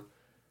trooper.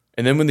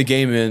 And then when the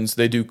game ends,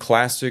 they do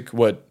classic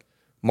what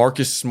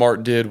Marcus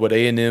Smart did, what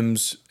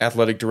A&M's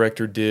athletic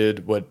director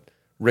did, what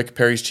Rick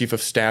Perry's chief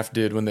of staff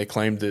did when they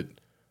claimed that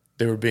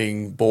they were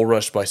being bull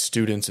rushed by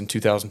students in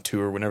 2002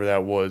 or whenever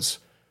that was,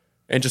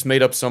 and just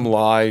made up some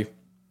lie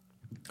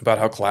about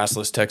how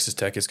classless Texas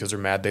Tech is because they're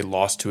mad they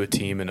lost to a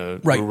team in a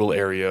rural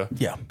area.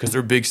 Yeah. Because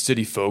they're big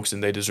city folks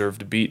and they deserve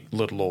to beat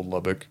little old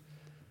Lubbock.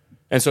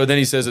 And so then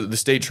he says that the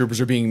state troopers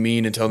are being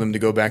mean and tell them to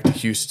go back to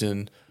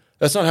Houston.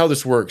 That's not how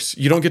this works.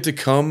 You don't get to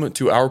come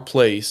to our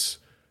place,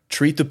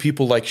 treat the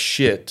people like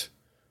shit,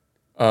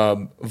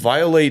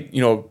 violate,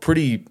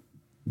 pretty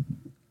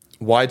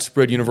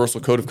widespread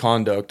universal code of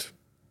conduct.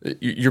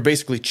 You're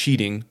basically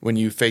cheating when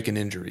you fake an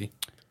injury.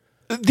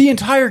 The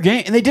entire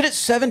game. And they did it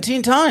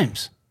 17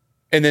 times.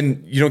 And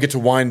then you don't get to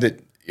whine that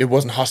it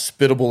wasn't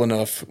hospitable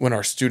enough when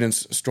our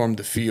students stormed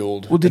the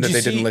field and that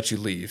they didn't let you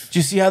leave. Did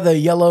you see how the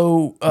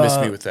yellow... Miss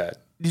me with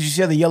that. Did you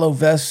see how the yellow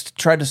vest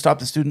tried to stop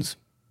the students?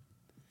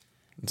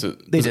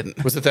 They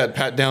didn't. Was it that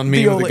pat down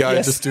meme of the guy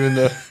just doing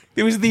the...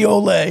 It was the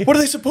Olay. What are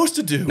they supposed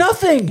to do?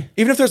 Nothing.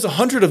 Even if there's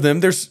 100 of them,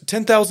 there's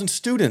 10,000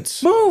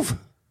 students. Move.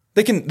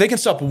 They can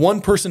stop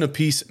one person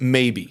apiece,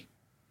 maybe.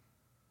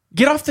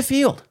 Get off the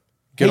field.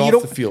 Get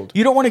off the field.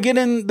 You don't want to get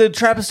in the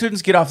trap of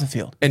students, get off the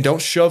field. And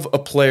don't shove a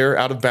player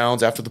out of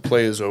bounds after the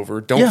play is over.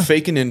 Don't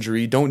fake an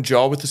injury. Don't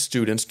jaw with the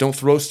students. Don't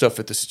throw stuff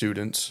at the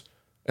students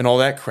and all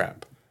that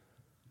crap.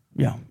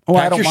 Yeah. Oh,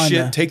 Pack I don't your mind shit,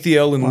 that. take the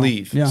L and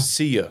leave. Yeah.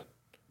 See ya.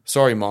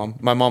 Sorry, Mom.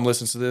 My mom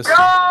listens to this.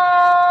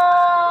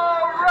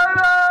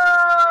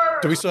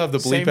 Do we still have the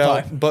bleep Same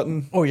out vibe.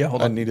 button? Oh, yeah,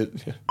 hold on. I need it.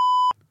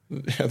 Yeah,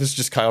 this is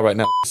just Kyle right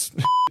now.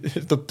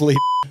 The bleep.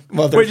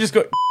 Mother. Wait, just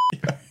go.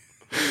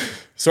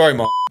 Sorry,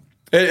 Mom.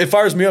 It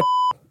fires me up.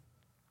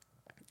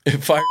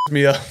 It fires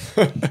me up.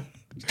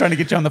 Trying to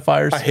get you on the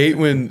fires. I hate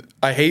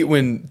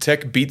when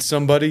Tech beats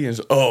somebody and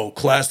says, "Oh,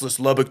 classless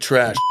Lubbock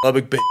trash,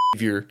 Lubbock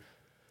behavior."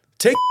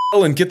 Take the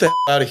L and get the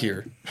hell out of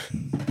here.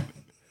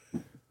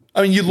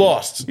 I mean, you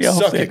lost. Yeah,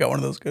 Suck hopefully I it. got one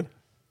of those good.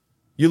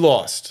 You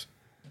lost.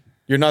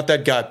 You're not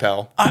that guy,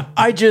 pal.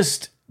 I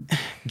just,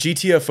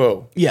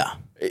 GTFO. yeah.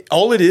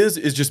 All it is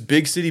just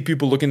big city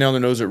people looking down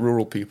their nose at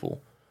rural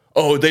people.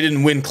 Oh, they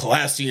didn't win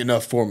classy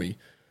enough for me.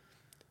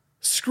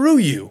 Screw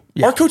you.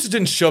 Yeah. Our coaches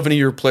didn't shove any of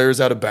your players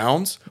out of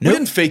bounds. Nope. We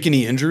didn't fake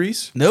any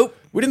injuries. Nope.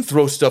 We didn't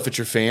throw stuff at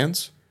your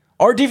fans.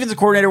 Our defensive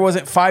coordinator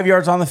wasn't 5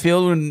 yards on the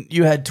field when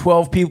you had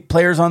 12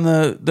 players on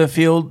the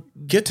field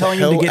Get the telling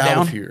hell him to get out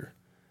down. of here.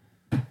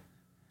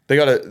 They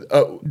got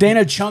a.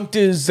 Dana chunked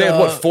his. They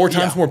had four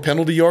times yeah. more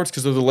penalty yards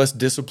because they're the less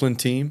disciplined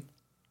team.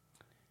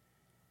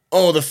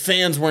 Oh, the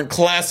fans weren't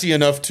classy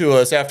enough to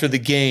us after the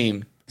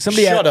game.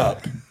 Shut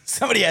up.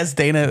 Somebody asked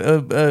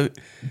Dana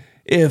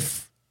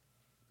if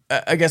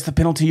I guess the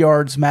penalty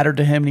yards mattered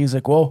to him, and he's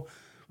like, "Well,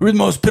 we were the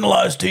most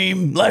penalized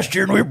team last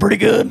year, and we were pretty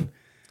good.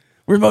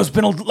 We were the most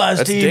penalized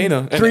That's team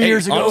Dana. And 3 hey,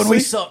 years ago, and honestly,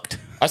 we sucked."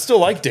 I still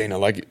like Dana.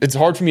 Like, it's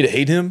hard for me to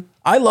hate him.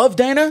 I love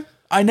Dana.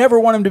 I never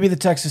want him to be the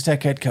Texas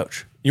Tech head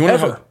coach. You want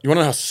Ever. to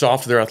know how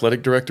soft their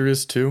athletic director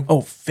is too? Oh,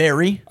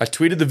 very. I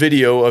tweeted the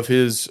video of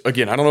his.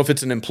 Again, I don't know if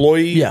it's an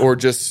employee Yeah. or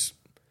just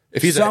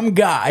if he's Some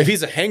guy. If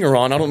he's a hanger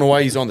on, I don't know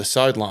why he's on the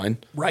sideline.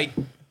 Right.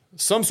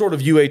 Some sort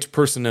of UH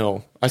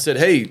personnel. I said,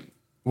 "Hey,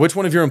 which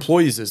one of your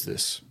employees is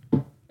this?"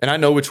 And I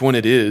know which one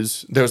it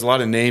is. There was a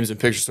lot of names and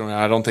pictures thrown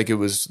out. I don't think it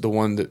was the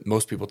one that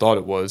most people thought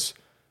it was.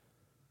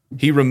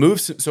 He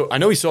removes. So I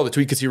know he saw the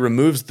tweet because he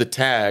removes the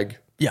tag,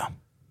 Yeah.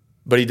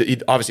 but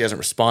he obviously hasn't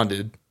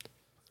responded.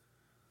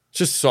 It's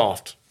just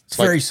soft. It's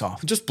very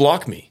soft. Just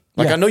block me.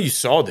 Like, Yeah. I know you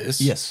saw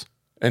this. Yes.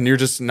 And you're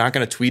just not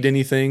going to tweet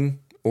anything,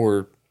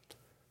 or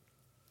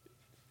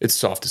it's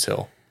soft as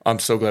hell. I'm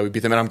so glad we beat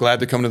them, and I'm glad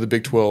they're coming to the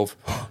Big 12.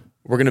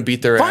 We're going to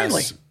beat their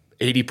Finally. ass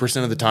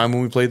 80% of the time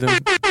when we play them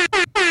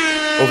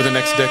over the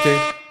next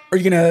decade. Are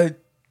you gonna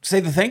say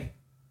the thing?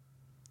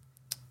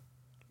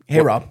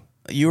 Hey, Rob,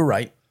 you were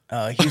right.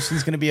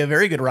 Houston's gonna be a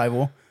very good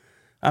rival.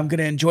 I'm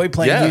gonna enjoy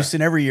playing Yeah.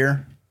 Houston every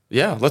year.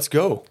 Yeah, let's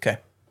go. Okay.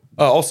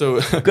 Also,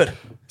 Good.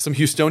 some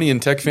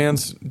Houstonian Tech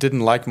fans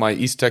didn't like my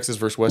East Texas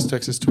versus West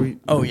Texas tweet.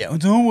 Oh, yeah.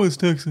 It's all West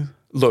Texas.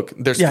 Look,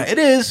 Yeah, it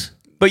is.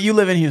 But you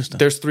live in Houston.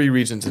 there's 3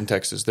 regions in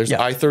Texas. There's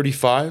Yeah.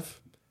 I-35.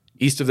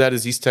 East of that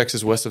is East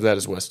Texas. West of that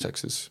is West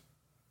Texas.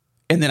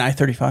 And then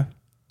I-35.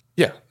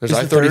 Yeah, there's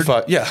Is the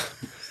I-35. Yeah.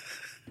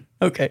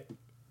 Okay.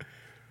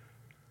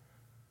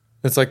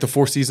 It's like the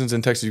 4 seasons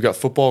in Texas. You've got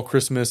football,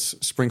 Christmas,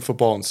 spring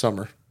football, and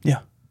summer. Yeah.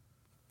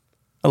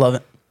 I love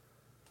it.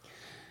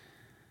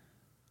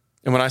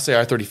 And when I say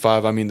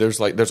I-35, I mean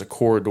there's a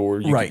corridor.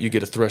 Right. You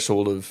get a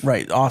threshold of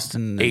Right.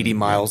 Austin. 80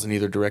 miles in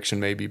either direction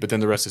maybe, but then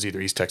the rest is either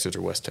East Texas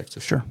or West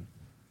Texas. Sure.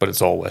 But it's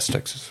all West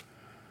Texas.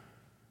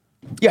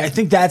 Yeah, I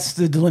think that's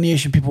the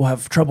delineation people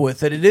have trouble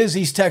with. That it is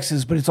East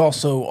Texas, but it's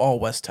also all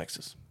West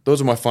Texas. Those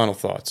are my final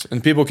thoughts.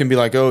 And people can be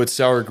like, oh, it's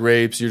sour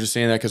grapes. You're just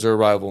saying that because they're a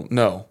rival.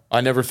 No,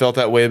 I never felt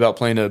that way about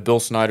playing a Bill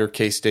Snyder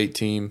K-State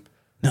team.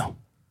 No.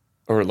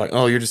 Or like,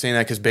 oh, you're just saying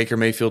that because Baker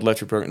Mayfield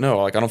left your program.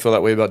 No, like I don't feel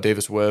that way about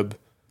Davis Webb.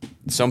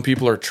 Some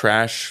people are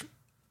trash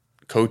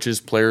coaches,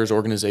 players,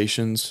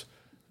 organizations.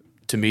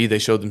 To me, they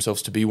showed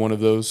themselves to be one of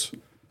those.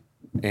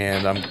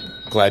 And I'm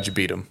glad you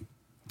beat them.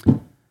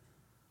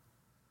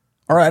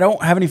 All right, I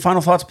don't have any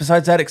final thoughts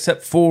besides that,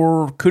 except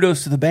for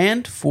kudos to the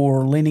band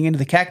for leaning into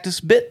the cactus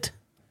bit.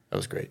 That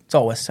was great. It's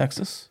all West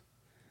Texas.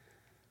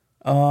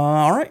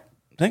 All right.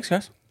 Thanks,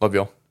 guys. Love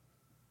y'all.